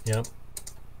 Yep.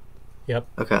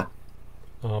 Okay.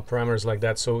 Parameters like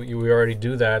that. So we already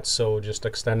do that. So just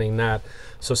extending that.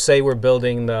 So say we're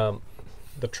building the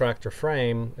tractor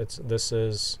frame. This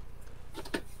is.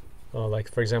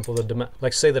 Like for example,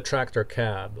 like say the tractor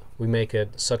cab, we make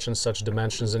it such and such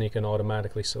dimensions, and you can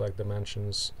automatically select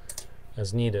dimensions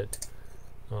as needed.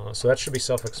 So that should be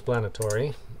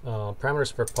self-explanatory.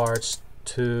 Parameters for parts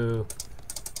to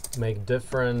make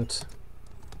different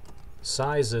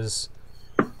sizes,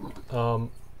 but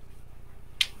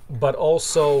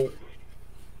also,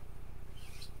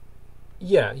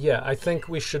 yeah, I think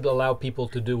we should allow people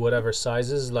to do whatever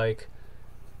sizes, like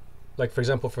for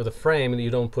example, for the frame, you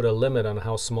don't put a limit on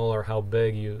how small or how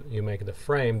big you make the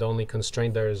frame. The only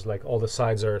constraint there is like all the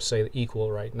sides are, say,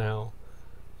 equal right now,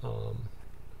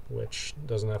 which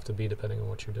doesn't have to be depending on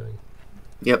what you're doing.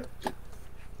 Yep.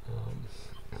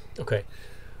 Okay.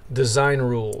 Design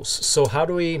rules. So how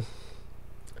do we...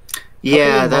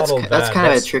 Yeah, that's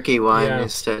kind of a tricky one,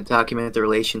 is to document the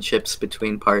relationships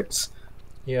between parts.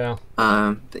 Yeah.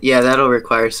 Yeah, that'll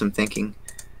require some thinking.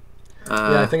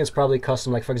 Yeah, I think it's probably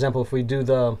custom. Like for example, if we do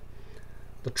the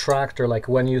tractor, like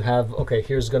when you have, okay,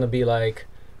 here's going to be like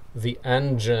the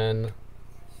engine,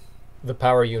 the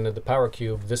power unit, the power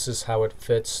cube. This is how it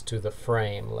fits to the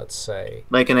frame, let's say.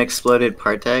 Like an exploded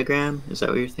part diagram? Is that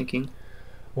what you're thinking?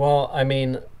 Well, I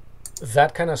mean,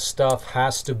 that kind of stuff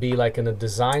has to be like in a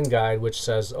design guide, which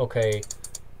says, okay,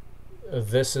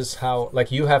 this is how, like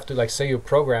you have to, like say you're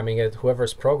programming it,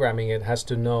 whoever's programming it has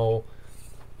to know.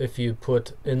 If you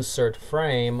put insert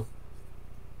frame,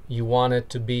 you want it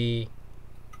to be,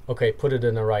 okay, put it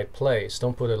in the right place.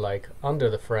 Don't put it like under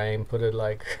the frame, put it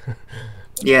like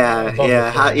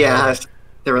the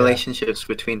relationships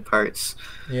between parts.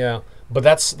 Yeah, but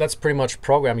that's pretty much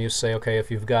program. You say, okay,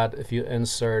 if you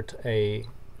insert a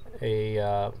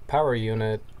power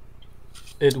unit,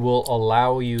 it will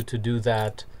allow you to do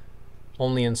that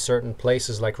only in certain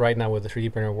places, like right now with the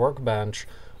 3D printer workbench.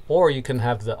 Or you can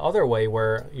have the other way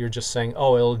where you're just saying,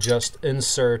 oh, it'll just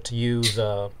insert you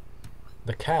the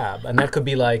the cab. And that could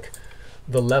be like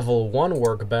the level 1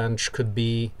 workbench could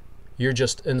be you're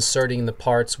just inserting the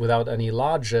parts without any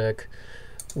logic.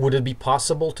 Would it be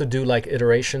possible to do like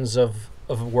iterations of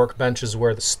workbenches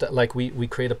where the like we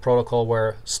create a protocol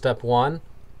where step 1,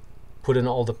 put in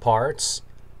all the parts,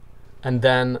 and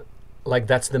then like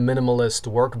that's the minimalist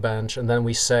workbench, and then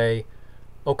we say,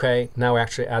 okay, now we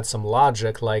actually add some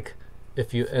logic, like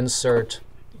if you insert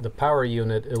the power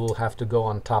unit, it will have to go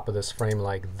on top of this frame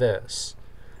like this.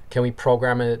 Can we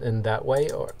program it in that way,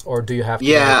 or do you have to?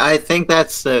 Yeah, I think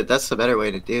that's the better way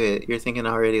to do it. You're thinking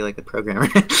already like a programmer.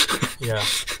 Yeah.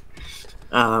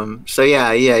 So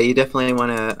yeah, you definitely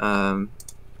want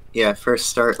to first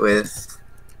start with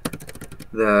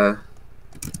the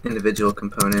individual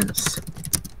components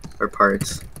or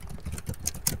parts,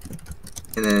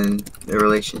 and then the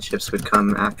relationships would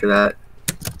come after that.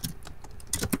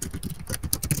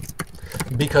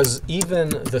 Because even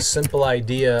the simple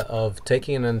idea of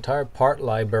taking an entire part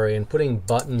library and putting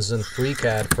buttons in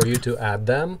FreeCAD for you to add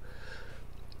them,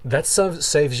 that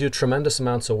saves you tremendous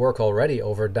amounts of work already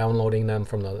over downloading them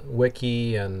from the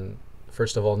wiki and,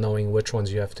 first of all, knowing which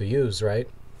ones you have to use, right?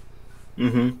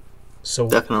 Mm-hmm. So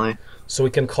definitely. So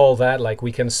we can call that, like,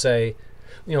 we can say,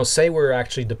 say we're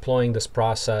actually deploying this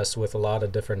process with a lot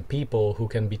of different people who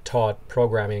can be taught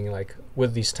programming, like,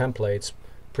 with these templates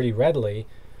pretty readily.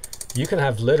 You can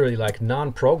have literally like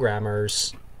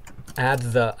non-programmers add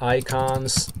the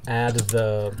icons, add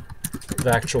the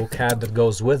actual CAD that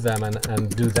goes with them,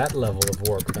 and do that level of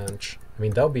workbench. I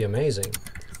mean, that would be amazing.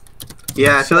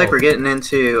 Yeah, I feel like we're getting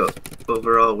into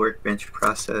overall workbench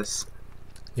process.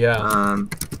 Yeah.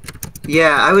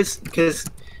 Because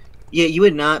you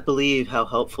would not believe how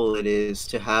helpful it is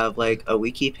to have like a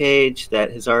wiki page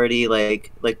that has already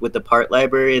like with the part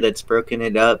library that's broken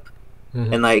it up,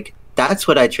 and like that's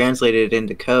what I translated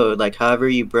into code. Like however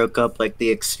you broke up like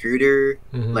the extruder,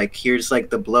 like here's like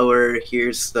the blower,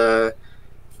 here's the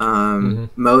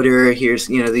motor, here's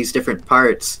these different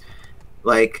parts.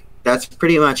 Like that's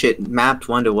pretty much it mapped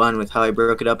one-to-one with how I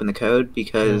broke it up in the code,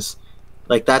 because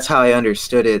like that's how I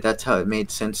understood it. That's how it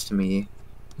made sense to me.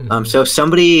 So if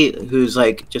somebody who's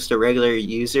like just a regular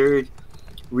user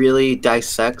really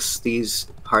dissects these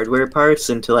hardware parts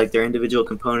into like their individual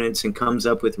components and comes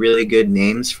up with really good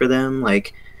names for them,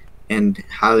 like, and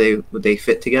how they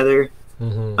fit together,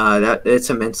 that it's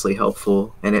immensely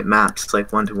helpful, and it maps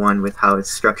like one-to-one with how it's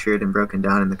structured and broken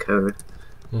down in the code.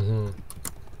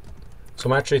 So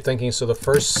I'm actually thinking, so the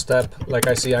first step, like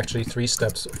I see actually 3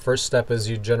 steps. First step is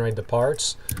you generate the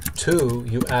parts. 2,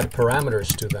 you add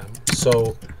parameters to them.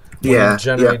 So when you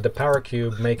generate the power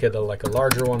cube, make it like a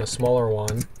larger one, a smaller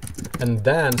one, and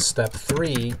then step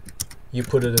 3, you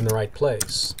put it in the right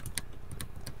place.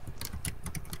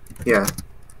 Yeah.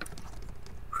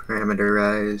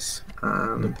 Parameterize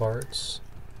the parts.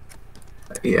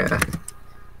 Yeah.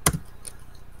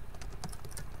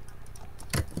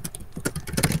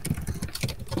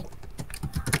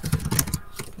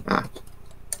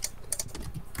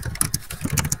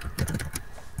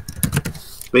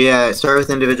 But yeah, start with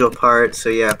individual parts. So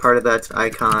yeah, part of that's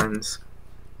icons.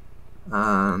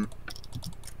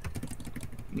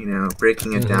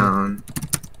 Breaking it down.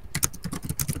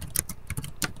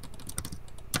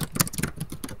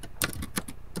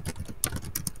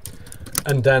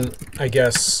 And then I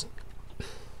guess,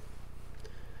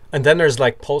 and then there's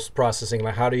like post-processing.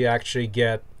 Like how do you actually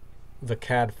get the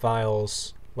CAD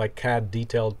files, like CAD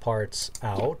detailed parts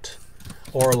out,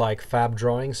 or like fab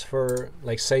drawings for,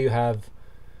 like, say you have.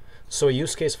 So a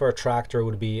use case for a tractor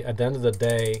would be, at the end of the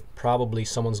day, probably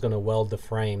someone's going to weld the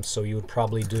frame. So you would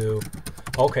probably do,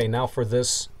 okay, now for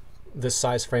this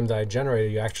size frame that I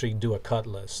generated, you actually do a cut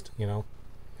list,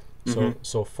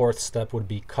 So fourth step would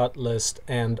be cut list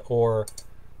and or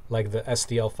like the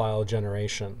STL file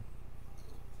generation.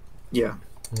 Yeah.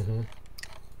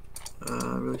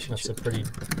 That's a pretty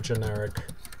generic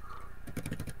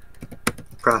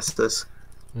process.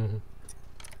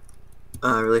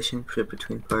 Relationship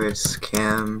between parts,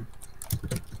 CAD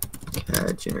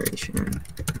generation.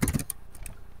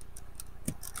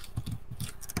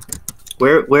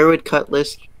 Where would cut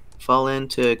list fall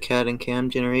into CAD and CAM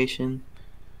generation?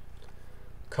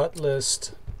 Cut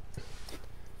list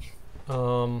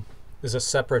is a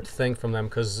separate thing from them,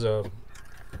 because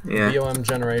BOM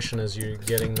generation is you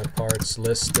getting the parts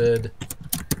listed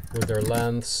with their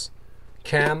lengths.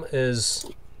 CAM is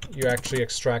you're actually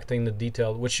extracting the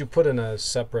detail, which you put in a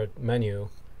separate menu.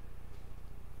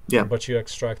 Yeah. But you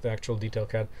extract the actual detail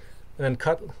CAD. And then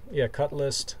cut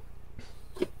list.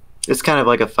 It's kind of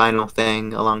like a final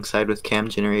thing alongside with CAM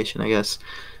generation, I guess.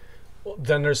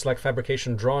 Then there's like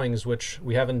fabrication drawings, which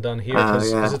we haven't done here,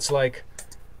 because it's like,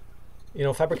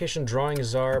 fabrication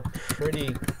drawings are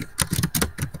pretty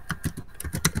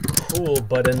cool,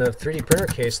 but in the 3D printer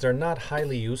case, they're not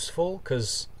highly useful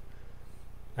because,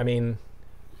 I mean,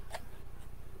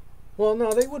 well,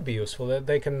 no, they would be useful.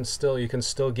 They can still, you can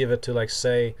still give it to, like,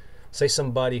 say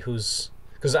somebody who's,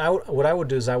 because what I would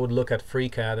do is I would look at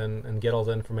FreeCAD and get all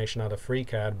the information out of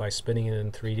FreeCAD by spinning it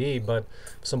in 3D. But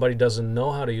if somebody doesn't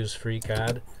know how to use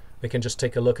FreeCAD, they can just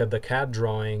take a look at the CAD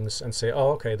drawings and say,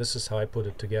 oh, okay, this is how I put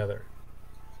it together.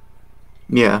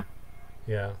 Yeah.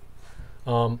 Yeah.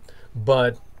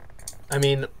 But I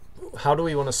mean, how do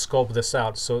we want to scope this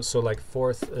out? So like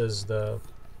fourth is the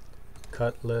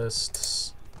cut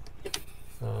lists.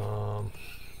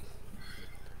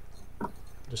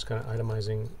 Just kind of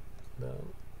itemizing the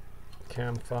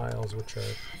CAM files, which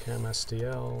are CAM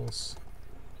STLs.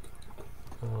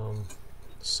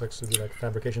 6 would be like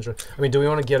fabrication. I mean, do we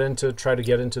want to try to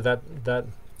get into that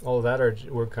all of that, or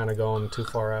we're kind of going too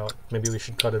far out? Maybe we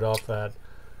should cut it off at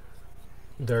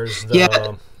there's the...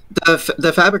 Yeah,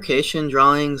 the fabrication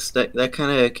drawings, that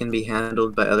kind of can be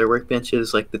handled by other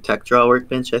workbenches, like the Tech Draw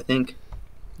workbench, I think.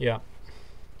 Yeah.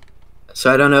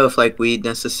 So I don't know if like we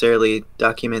necessarily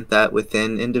document that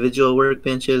within individual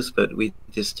workbenches, but we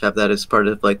just have that as part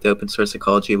of like the Open Source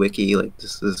Ecology wiki. Like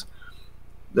this is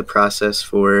the process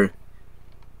for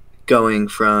going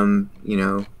from,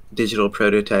 digital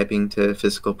prototyping to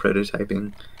physical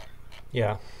prototyping.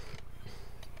 Yeah.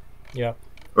 Yeah.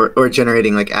 Or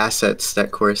generating like assets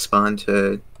that correspond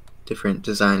to different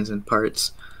designs and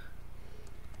parts.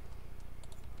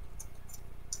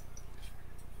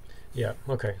 Yeah,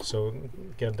 okay, so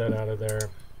get that out of there.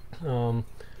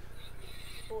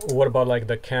 What about like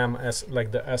the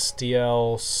like the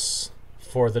STLs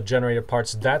for the generated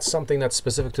parts? That's something that's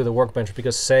specific to the workbench,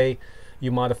 because say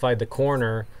you modified the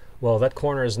corner, well, that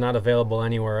corner is not available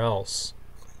anywhere else.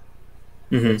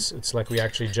 Mm-hmm. It's like we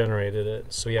actually generated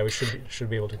it. So yeah, we should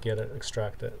be able to get it,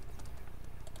 extract it.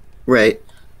 Right.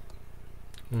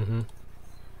 Mm-hmm.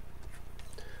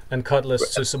 And cut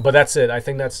lists, but that's it. I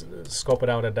think that's scope it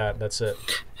out at that. That's it.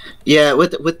 Yeah,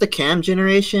 with the cam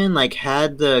generation, like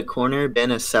had the corner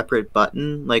been a separate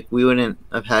button, like we wouldn't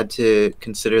have had to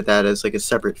consider that as like a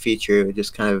separate feature. It would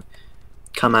just kind of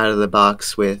come out of the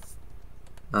box with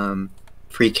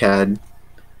FreeCAD.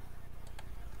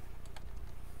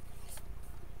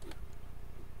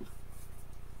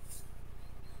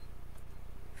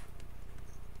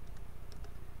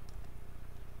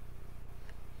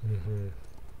 Mm-hmm.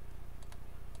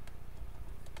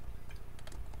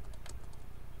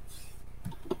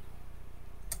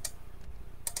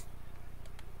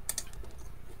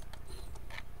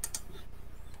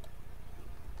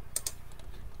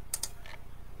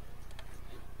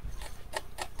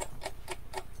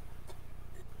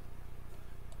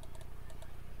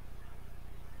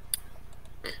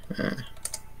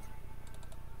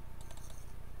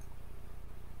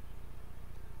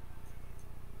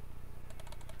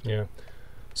 Yeah.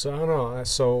 So I don't know.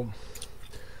 So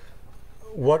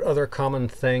what other common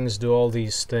things do all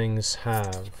these things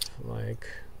have? Like,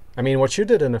 I mean, what you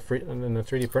did in a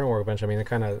 3D printer workbench, I mean, it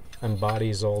kind of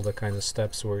embodies all the kind of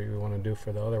steps where you want to do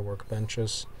for the other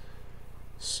workbenches.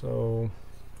 So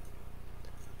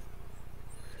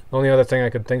the only other thing I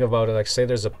could think about is, like, say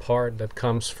there's a part that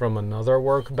comes from another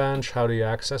workbench. How do you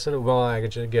access it? Well, I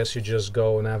guess you just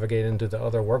go navigate into the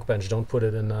other workbench. Don't put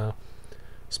it in a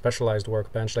specialized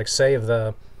workbench. Like, say if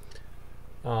the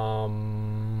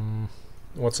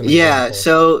what's an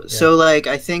example? So like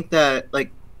I think that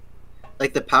like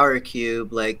the power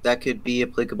cube, like that could be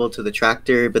applicable to the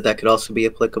tractor, but that could also be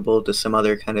applicable to some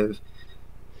other kind of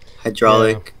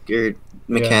hydraulic or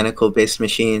mechanical based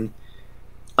machine.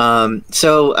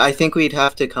 So I think we'd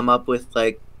have to come up with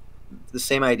like the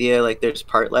same idea, like there's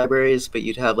part libraries, but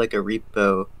you'd have like a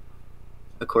repo,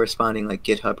 a corresponding like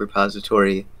GitHub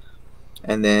repository,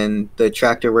 and then the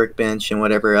tractor workbench and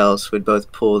whatever else would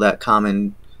both pull that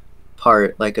common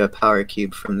part, like a power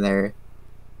cube, from there.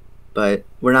 But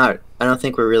I don't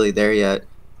think we're really there yet.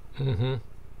 Mm-hmm.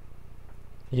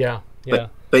 Yeah. Yeah.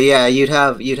 But yeah, you'd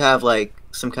have like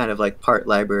some kind of like part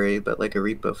library, but like a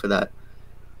repo for that.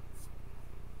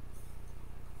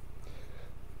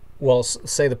 Well,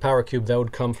 say the power cube, that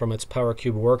would come from its power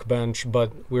cube workbench,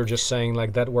 but we're just saying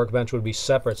like that workbench would be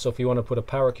separate. So if you want to put a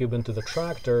power cube into the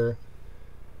tractor,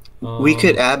 we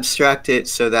could abstract it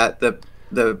so that the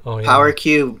power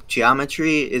cube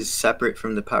geometry is separate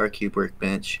from the power cube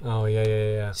workbench. Oh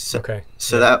yeah. So, okay.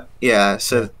 So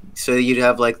so you'd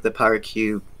have like the power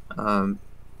cube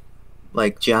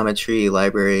like geometry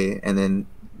library, and then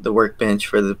the workbench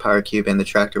for the power cube and the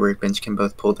tractor workbench can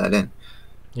both pull that in.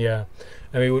 Yeah.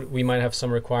 I mean, we might have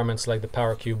some requirements like the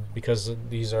power cube, because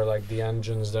these are like the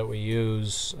engines that we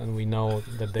use and we know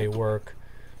that they work.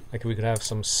 Like we could have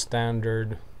some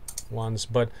standard ones,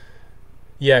 but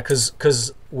yeah,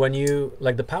 because when you,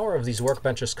 like, the power of these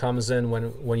workbenches comes in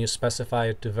when you specify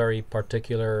it to very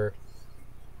particular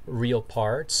real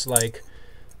parts. Like,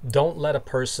 don't let a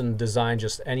person design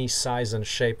just any size and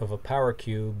shape of a power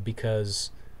cube,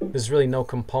 because there's really no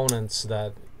components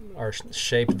that are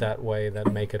shaped that way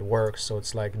that make it work. So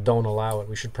it's like, don't allow it.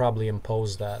 We should probably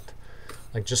impose that.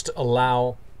 Like, just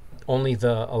allow only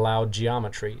the allowed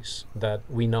geometries that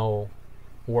we know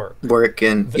work.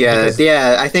 And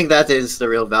yeah, I think that is the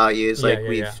real value. Is like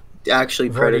we've actually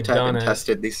prototyped and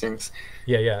tested these things.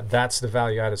 Yeah, that's the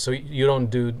value added. So you don't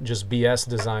do just BS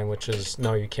design, which is,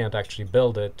 no, you can't actually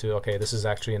build it, to, okay, this is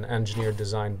actually an engineered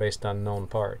design based on known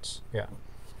parts. Yeah.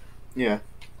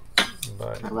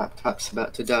 But my laptop's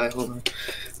about to die. Hold on.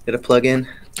 Get a plug in.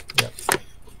 Yep.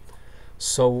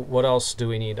 So what else do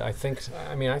we need? I think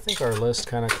our list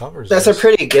kind of covers That's this. a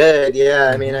pretty good,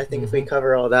 I mean, I think if we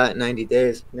cover all that in 90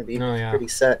 days, it's going to be pretty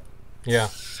set. Yeah.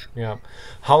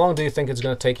 How long do you think it's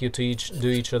going to take you to do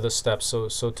each of the steps? So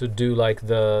to do like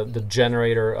the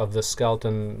generator of the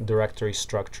skeleton directory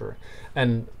structure,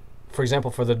 and for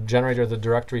example, for the generator of the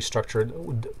directory structure,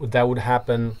 that would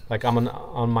happen like I'm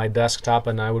on my desktop,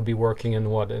 and I would be working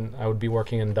in what? And I would be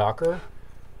working in Docker,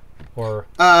 or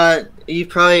you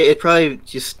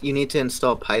need to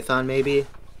install Python maybe,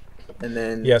 and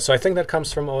then so I think that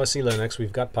comes from OSE Linux.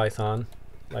 We've got Python.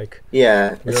 Like,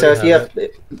 so if you have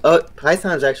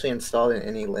Python's actually installed in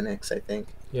any Linux, I think.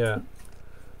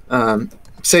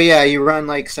 So you run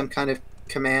like some kind of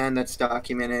command that's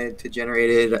documented to generate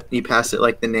it. You pass it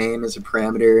like the name as a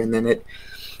parameter, and then it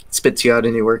spits you out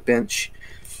a new workbench.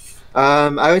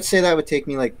 I would say that would take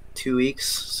me like 2 weeks,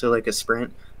 so like a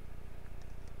sprint.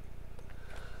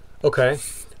 Okay,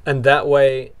 and that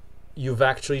way you've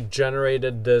actually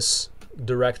generated this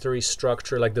directory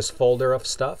structure, like this folder of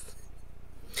stuff?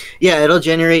 Yeah, it'll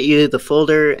generate you the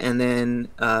folder, and then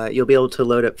you'll be able to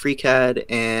load up FreeCAD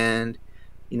and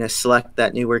select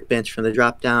that new workbench from the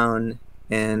drop down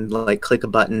and like click a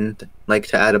button like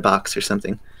to add a box or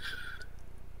something.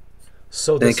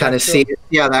 So then kind of see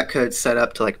how that code's set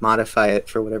up to like modify it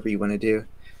for whatever you want to do.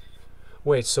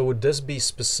 Wait, so would this be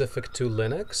specific to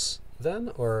Linux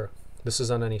then, or this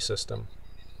is on any system?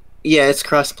 Yeah, it's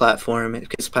cross-platform,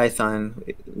 because Python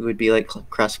would be like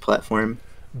cross-platform.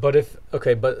 But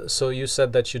so you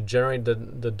said that you generate the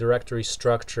directory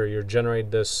structure, you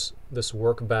generate this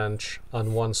workbench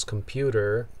on one's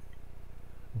computer,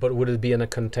 but would it be in a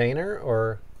container,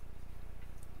 or?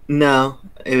 No,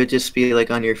 it would just be like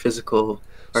on your physical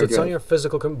hard drive. On your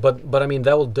physical, but I mean,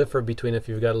 that will differ between if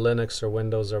you've got Linux or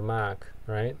Windows or Mac,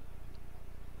 right?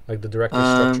 Like the directory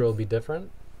structure will be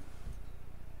different,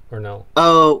 or no?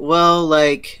 Oh, well,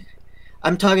 like,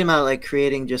 I'm talking about like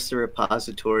creating just a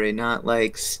repository, not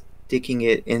like sticking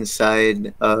it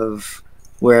inside of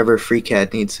wherever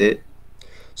FreeCAD needs it.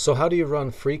 So how do you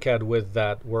run FreeCAD with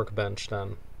that workbench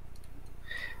then?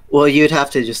 Well, you'd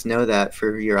have to just know that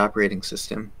for your operating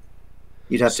system.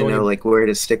 You'd have to know like where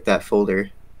to stick that folder.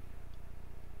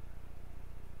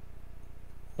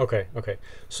 Okay.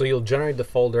 So you'll generate the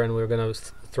folder, and we're gonna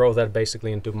throw that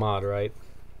basically into mod, right?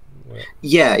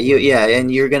 Yeah,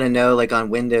 and you're gonna know like on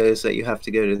Windows that you have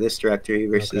to go to this directory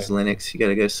versus Linux. You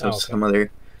gotta go some other.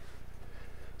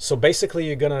 So basically,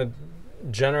 you're gonna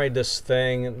generate this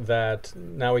thing that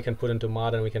now we can put into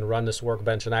mod, and we can run this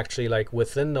workbench, and actually like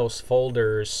within those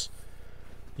folders,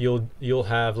 you'll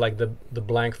have like the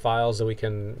blank files that we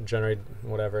can generate,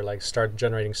 whatever, like start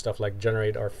generating stuff, like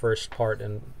generate our first part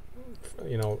and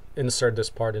insert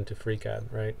this part into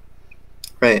FreeCAD, right?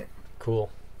 Right. Cool.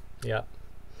 Yeah.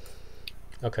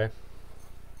 Okay.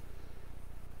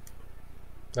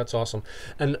 That's awesome.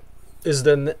 And is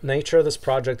the nature of this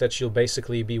project that you'll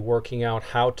basically be working out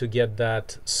how to get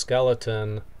that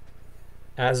skeleton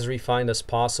as refined as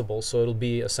possible? So it'll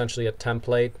be essentially a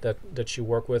template that you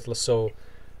work with. So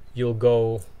you'll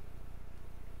go,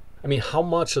 I mean, how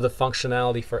much of the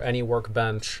functionality for any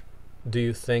workbench do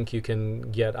you think you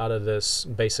can get out of this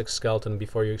basic skeleton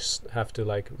before you have to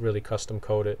like really custom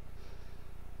code it?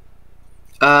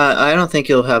 I don't think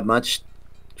you'll have much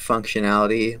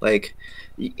functionality. Like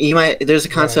you might, there's a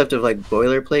concept of like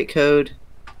boilerplate code.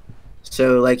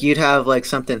 So like you'd have like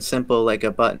something simple like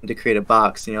a button to create a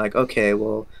box, and you're like, okay,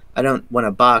 well, I don't want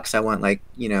a box, I want like,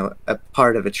 a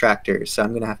part of a tractor. So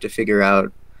I'm gonna have to figure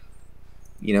out,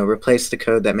 replace the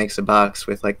code that makes a box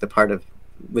with like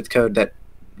with code that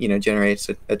generates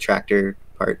a tractor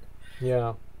part.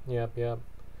 Yeah.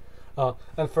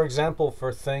 And for example,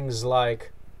 for things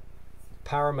like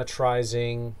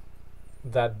parametrizing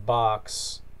that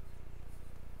box,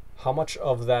 how much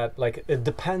of that, like, it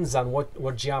depends on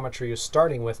what geometry you're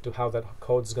starting with to how that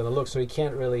code's going to look. So you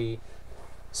can't really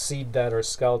seed that or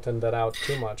skeleton that out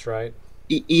too much, right?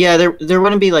 Yeah, there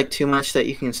wouldn't be like too much that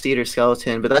you can seed or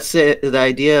skeleton, but that's the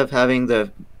idea of having the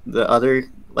other,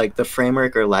 like the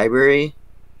framework or library,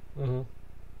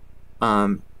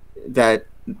 that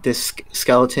this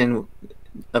skeleton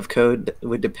of code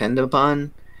would depend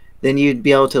upon. Then you'd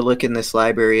be able to look in this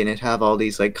library and it'd have all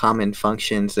these like common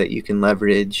functions that you can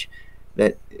leverage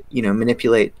that, you know,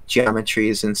 manipulate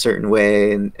geometries in a certain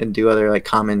way and do other like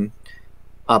common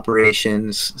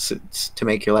operations to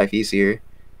make your life easier.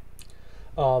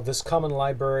 This common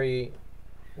library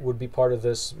would be part of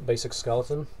this basic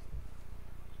skeleton?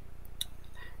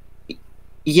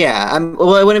 Yeah,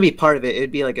 well, it wouldn't be part of it. It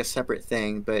would be like a separate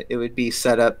thing, but it would be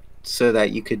set up so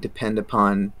that you could depend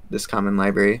upon this common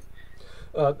library.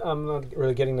 I'm not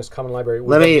really getting this common library. Would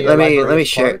let me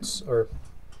share. Or?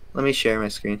 Let me share my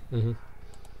screen.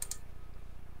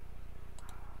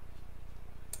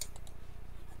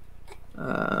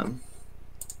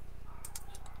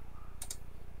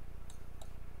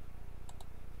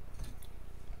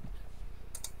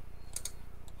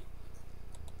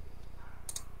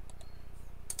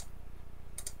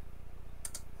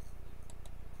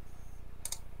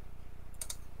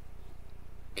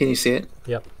 Can you see it?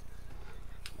 Yep.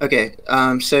 Okay,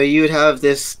 so you would have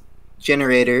this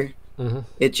generator.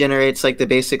 It generates like the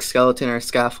basic skeleton or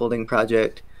scaffolding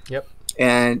project. Yep.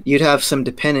 And you'd have some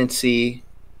dependency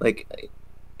like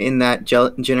in that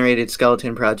generated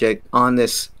skeleton project on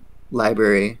this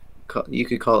library. You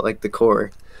could call it like the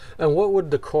core. And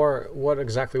what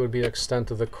exactly would be the extent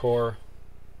of the core?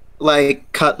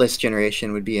 Like cut list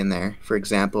generation would be in there, for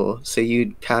example. So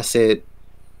you'd pass it,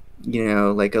 you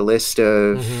know, like a list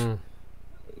of,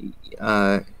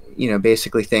 you know,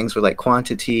 basically things with like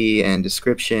quantity and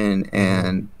description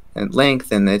and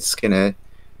length, and it's going to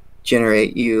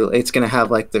generate it's going to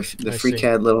have like the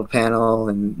FreeCAD little panel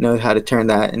and know how to turn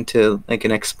that into like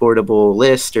an exportable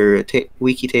list or a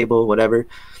wiki table, whatever.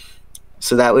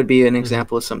 So that would be an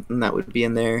example of something that would be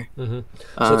in there. So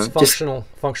it's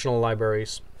functional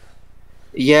libraries.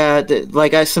 Yeah,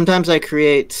 like sometimes I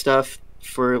create stuff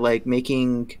for like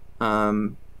making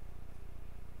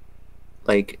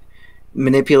like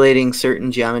manipulating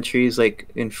certain geometries like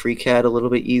in FreeCAD a little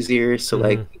bit easier. So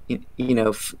like you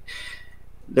know,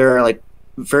 there are like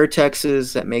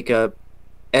vertexes that make up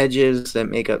edges that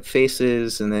make up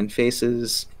faces, and then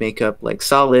faces make up like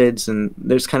solids, and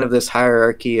there's kind of this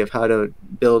hierarchy of how to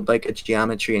build like a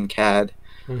geometry in CAD.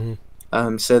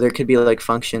 So there could be like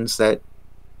functions that,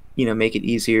 you know, make it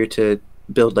easier to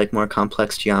build like more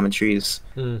complex geometries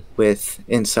with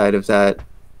inside of that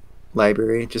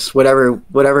library. Just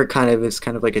whatever kind of is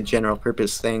kind of like a general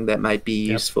purpose thing that might be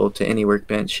useful to any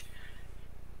workbench.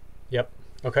 Yep.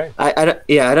 Okay.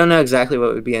 I don't know exactly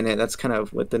what would be in it. That's kind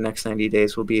of what the next 90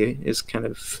 days will be, is kind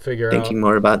of thinking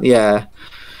more about. Yeah.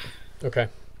 Okay.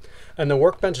 And the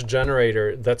workbench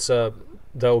generator, that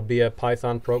will be a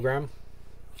Python program?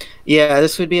 Yeah,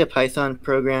 this would be a Python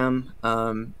program,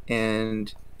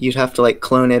 and you'd have to like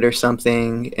clone it or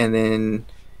something, and then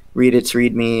read its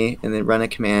README, and then run a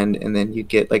command, and then you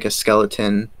get like a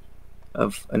skeleton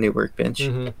of a new workbench.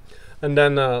 And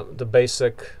then the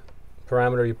basic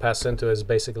parameter you pass into is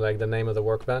basically like the name of the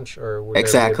workbench, or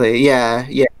exactly. Yeah.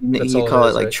 You call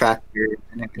it like right? tractor,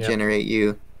 and it can generate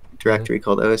you a directory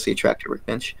called OSE tractor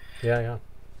workbench. Yeah.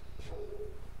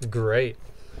 Great.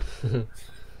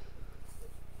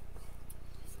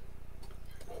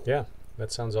 Yeah,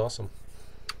 that sounds awesome.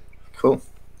 Cool.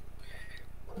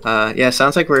 Yeah,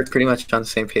 sounds like we're pretty much on the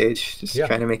same page. Just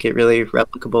trying to make it really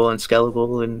replicable and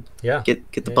scalable, and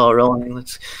get the ball rolling.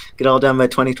 Let's get all done by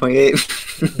 2028.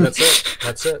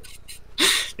 That's it.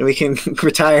 And we can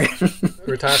retire.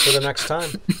 Retire for the next time,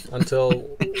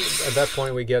 until at that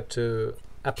point we get to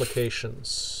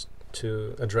applications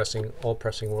to addressing all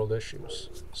pressing world issues.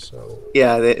 So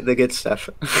yeah, the good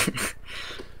stuff.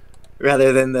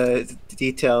 Rather than the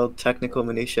detailed technical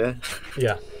minutia.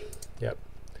 Yeah. Yep.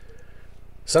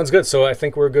 Sounds good. So I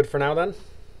think we're good for now then?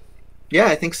 Yeah,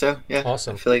 I think so. Yeah.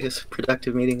 Awesome. I feel like this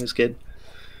productive meeting was good.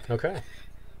 Okay.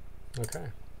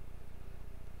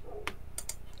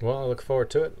 Well, I look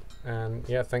forward to it. And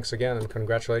yeah, thanks again, and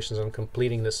congratulations on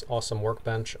completing this awesome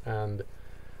workbench, and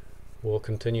we'll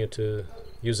continue to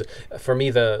use it. For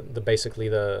me, basically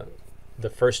the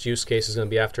first use case is going to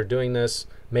be after doing this.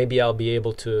 Maybe I'll be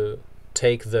able to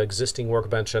take the existing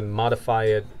workbench and modify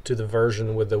it to the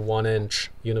version with the 1-inch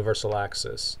universal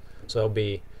axis. So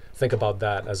think about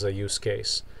that as a use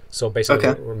case. So basically,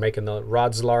 Okay. we're making the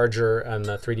rods larger and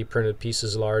the 3D printed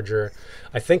pieces larger.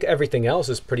 I think everything else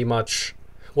is pretty much,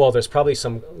 well, there's probably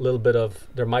some little bit of,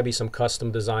 there might be some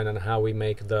custom design on how we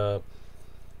make the,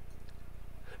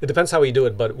 it depends how we do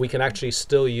it, but we can actually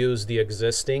still use the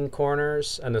existing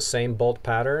corners and the same bolt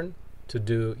pattern to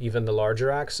do even the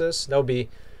larger axis. That would be,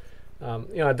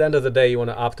 at the end of the day, you want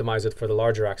to optimize it for the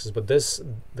larger axis, but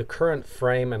the current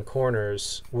frame and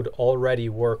corners would already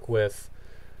work with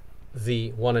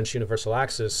the 1-inch universal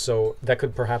axis, so that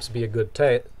could perhaps be a good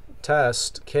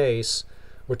test case.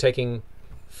 We're taking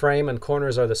frame and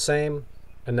corners are the same,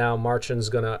 and now Marcin's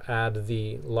going to add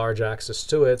the large axis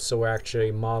to it, so we're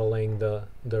actually modeling the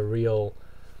real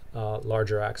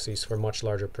larger axes for much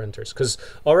larger printers. Because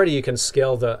already you can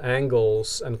scale the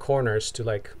angles and corners to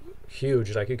like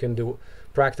huge, like you can do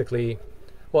practically,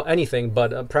 well, anything,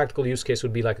 but a practical use case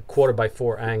would be like a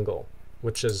 1/4x4 angle,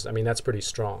 which is, I mean, that's pretty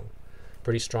strong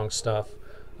stuff.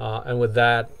 And with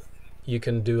that, you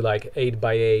can do like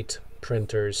 8x8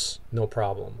 printers, no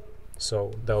problem.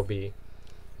 So that would be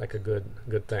like a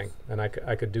good thing. And I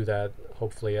could do that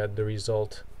hopefully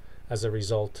as a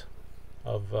result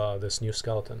of this new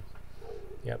skeleton.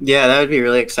 Yep. Yeah, that would be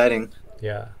really exciting.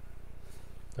 Yeah,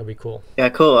 that'd be cool. Yeah,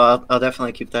 cool. I'll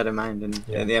definitely keep that in mind, and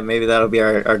yeah, maybe that'll be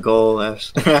our goal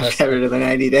after the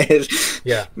 90 days.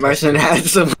 Yeah, Marcin had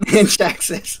some 1-inch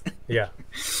axis. Yeah,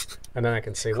 and then I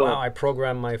can say, cool. Wow, I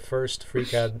programmed my first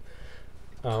FreeCAD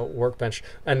workbench.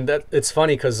 And that it's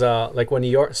funny because like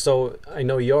when so I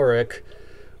know Yorick,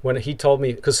 when he told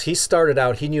me, because he started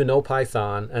out, he knew no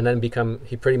Python, and then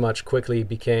he pretty much quickly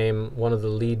became one of the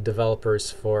lead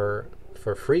developers for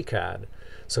FreeCAD.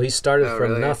 So he started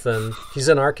from nothing. He's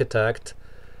an architect,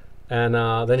 and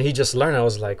then he just learned. I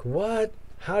was like, what?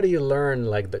 How do you learn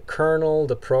like the kernel,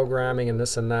 the programming, and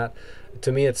this and that?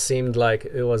 To me, it seemed like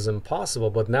it was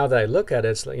impossible. But now that I look at it,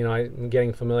 it's like, I'm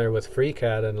getting familiar with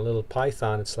FreeCAD and a little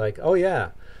Python. It's like, oh yeah,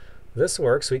 this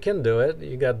works. We can do it.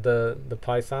 You got the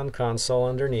Python console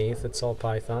underneath. It's all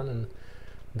Python and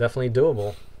definitely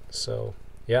doable. So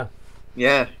yeah.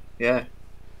 Yeah.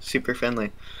 Super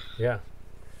friendly. Yeah.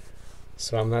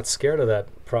 So I'm not scared of that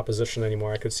proposition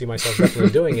anymore. I could see myself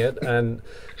definitely doing it, and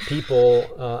people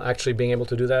actually being able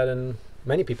to do that, and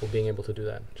many people being able to do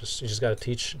that. You just got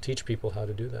to teach people how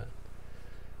to do that.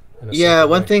 Yeah,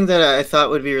 one thing that I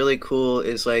thought would be really cool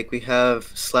is like we have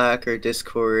Slack or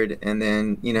Discord, and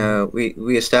then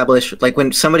we establish like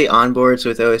when somebody onboards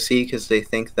with OSE because they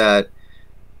think that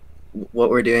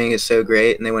what we're doing is so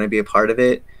great and they want to be a part of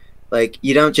it. Like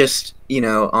you don't just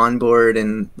onboard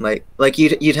and like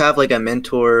you'd have like a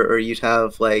mentor, or you'd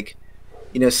have like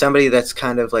somebody that's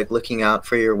kind of like looking out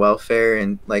for your welfare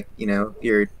and like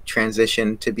your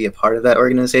transition to be a part of that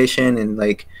organization, and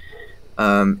like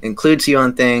includes you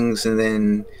on things, and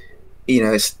then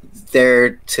is there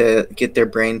to get their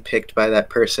brain picked by that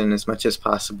person as much as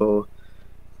possible,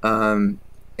 and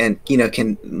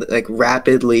can like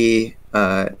rapidly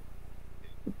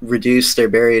reduce their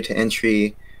barrier to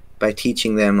entry by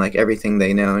teaching them like everything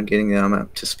they know and getting them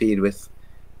up to speed with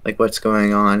like what's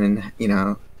going on, and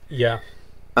yeah.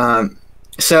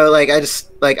 So like I just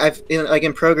like I've like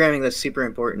in programming, that's super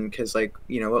important because like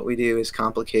what we do is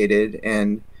complicated,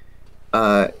 and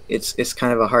it's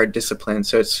kind of a hard discipline,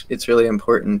 so it's really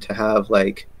important to have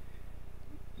like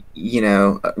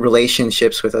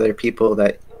relationships with other people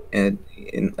that and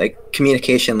like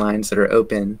communication lines that are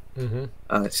open. Mm-hmm.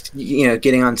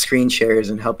 Getting on screen shares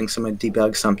and helping someone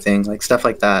debug something, like stuff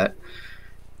like that.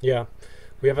 Yeah,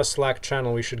 we have a Slack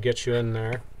channel. We should get you in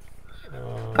there.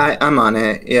 I'm on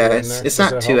it. Yeah, it's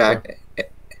not too active.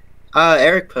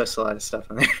 Eric posts a lot of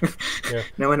stuff on there. Yeah.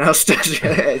 No one else does.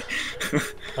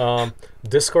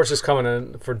 Discourse is coming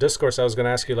in. For Discourse, I was going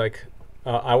to ask you, like,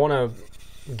 I want to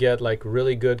get like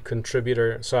really good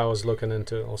contributor. So I was looking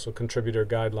into also contributor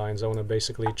guidelines. I want to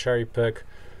basically cherry pick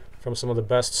from some of the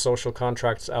best social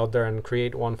contracts out there and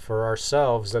create one for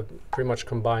ourselves that pretty much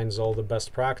combines all the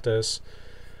best practice.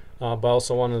 But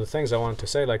also one of the things I wanted to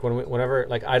say, like whenever,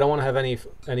 like I don't want to have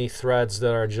any threads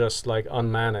that are just like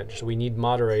unmanaged. We need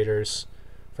moderators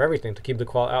for everything to keep the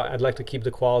quality. I'd like to keep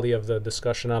the quality of the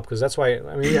discussion up, because that's why,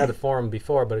 I mean, we had the forum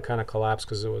before, but it kind of collapsed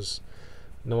because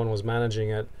no one was managing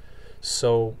it.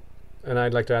 So, and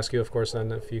I'd like to ask you, of course,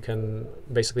 then if you can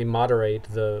basically moderate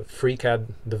the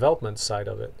FreeCAD development side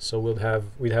of it. So we'd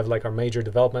have like our major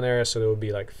development areas. So there would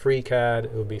be like FreeCAD,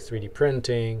 it would be 3D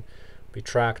printing, be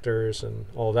tractors and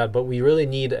all that, but we really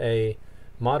need a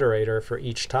moderator for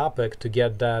each topic to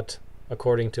get that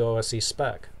according to OSE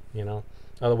spec,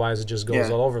 otherwise it just goes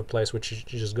all over the place, which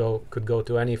you just could go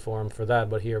to any forum for that,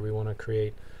 but here we want to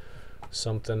create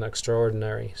something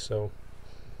extraordinary. So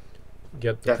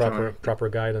get the proper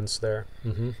guidance there.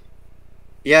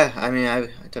 Yeah, I mean, I'd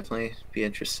definitely be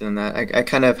interested in that. I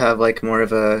kind of have like more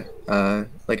of a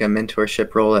like a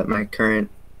mentorship role at my current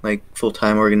like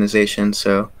full-time organization,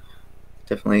 so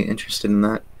definitely interested in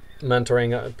that.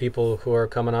 Mentoring people who are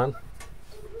coming on.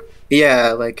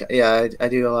 Yeah, like I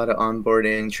do a lot of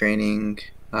onboarding, training,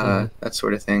 that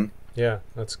sort of thing. Yeah,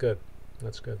 that's good.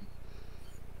 That's good.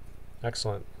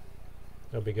 Excellent.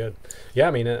 That'll be good. Yeah,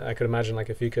 I mean, I could imagine like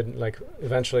if you could like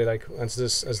eventually like as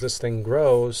this thing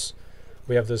grows,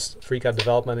 we have this FreeCAD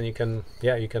development, and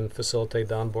you can facilitate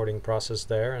the onboarding process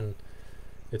there, and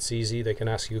it's easy. They can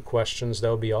ask you questions.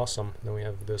 That would be awesome. Then we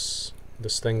have this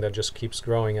thing that just keeps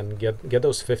growing, and get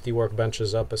those 50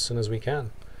 workbenches up as soon as we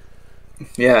can.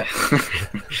 Yeah,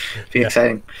 be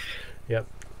exciting. Yep.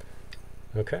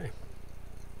 Okay.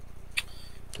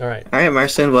 All right. All right,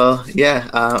 Marcin. Well, yeah,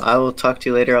 I will talk to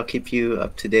you later. I'll keep you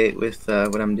up to date with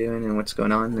what I'm doing and what's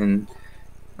going on.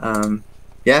 And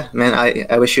yeah, man,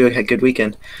 I wish you a good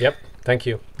weekend. Yep. Thank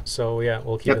you. So yeah,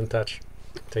 we'll keep in touch.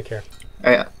 Take care.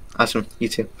 All right. Awesome. You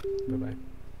too. Bye-bye.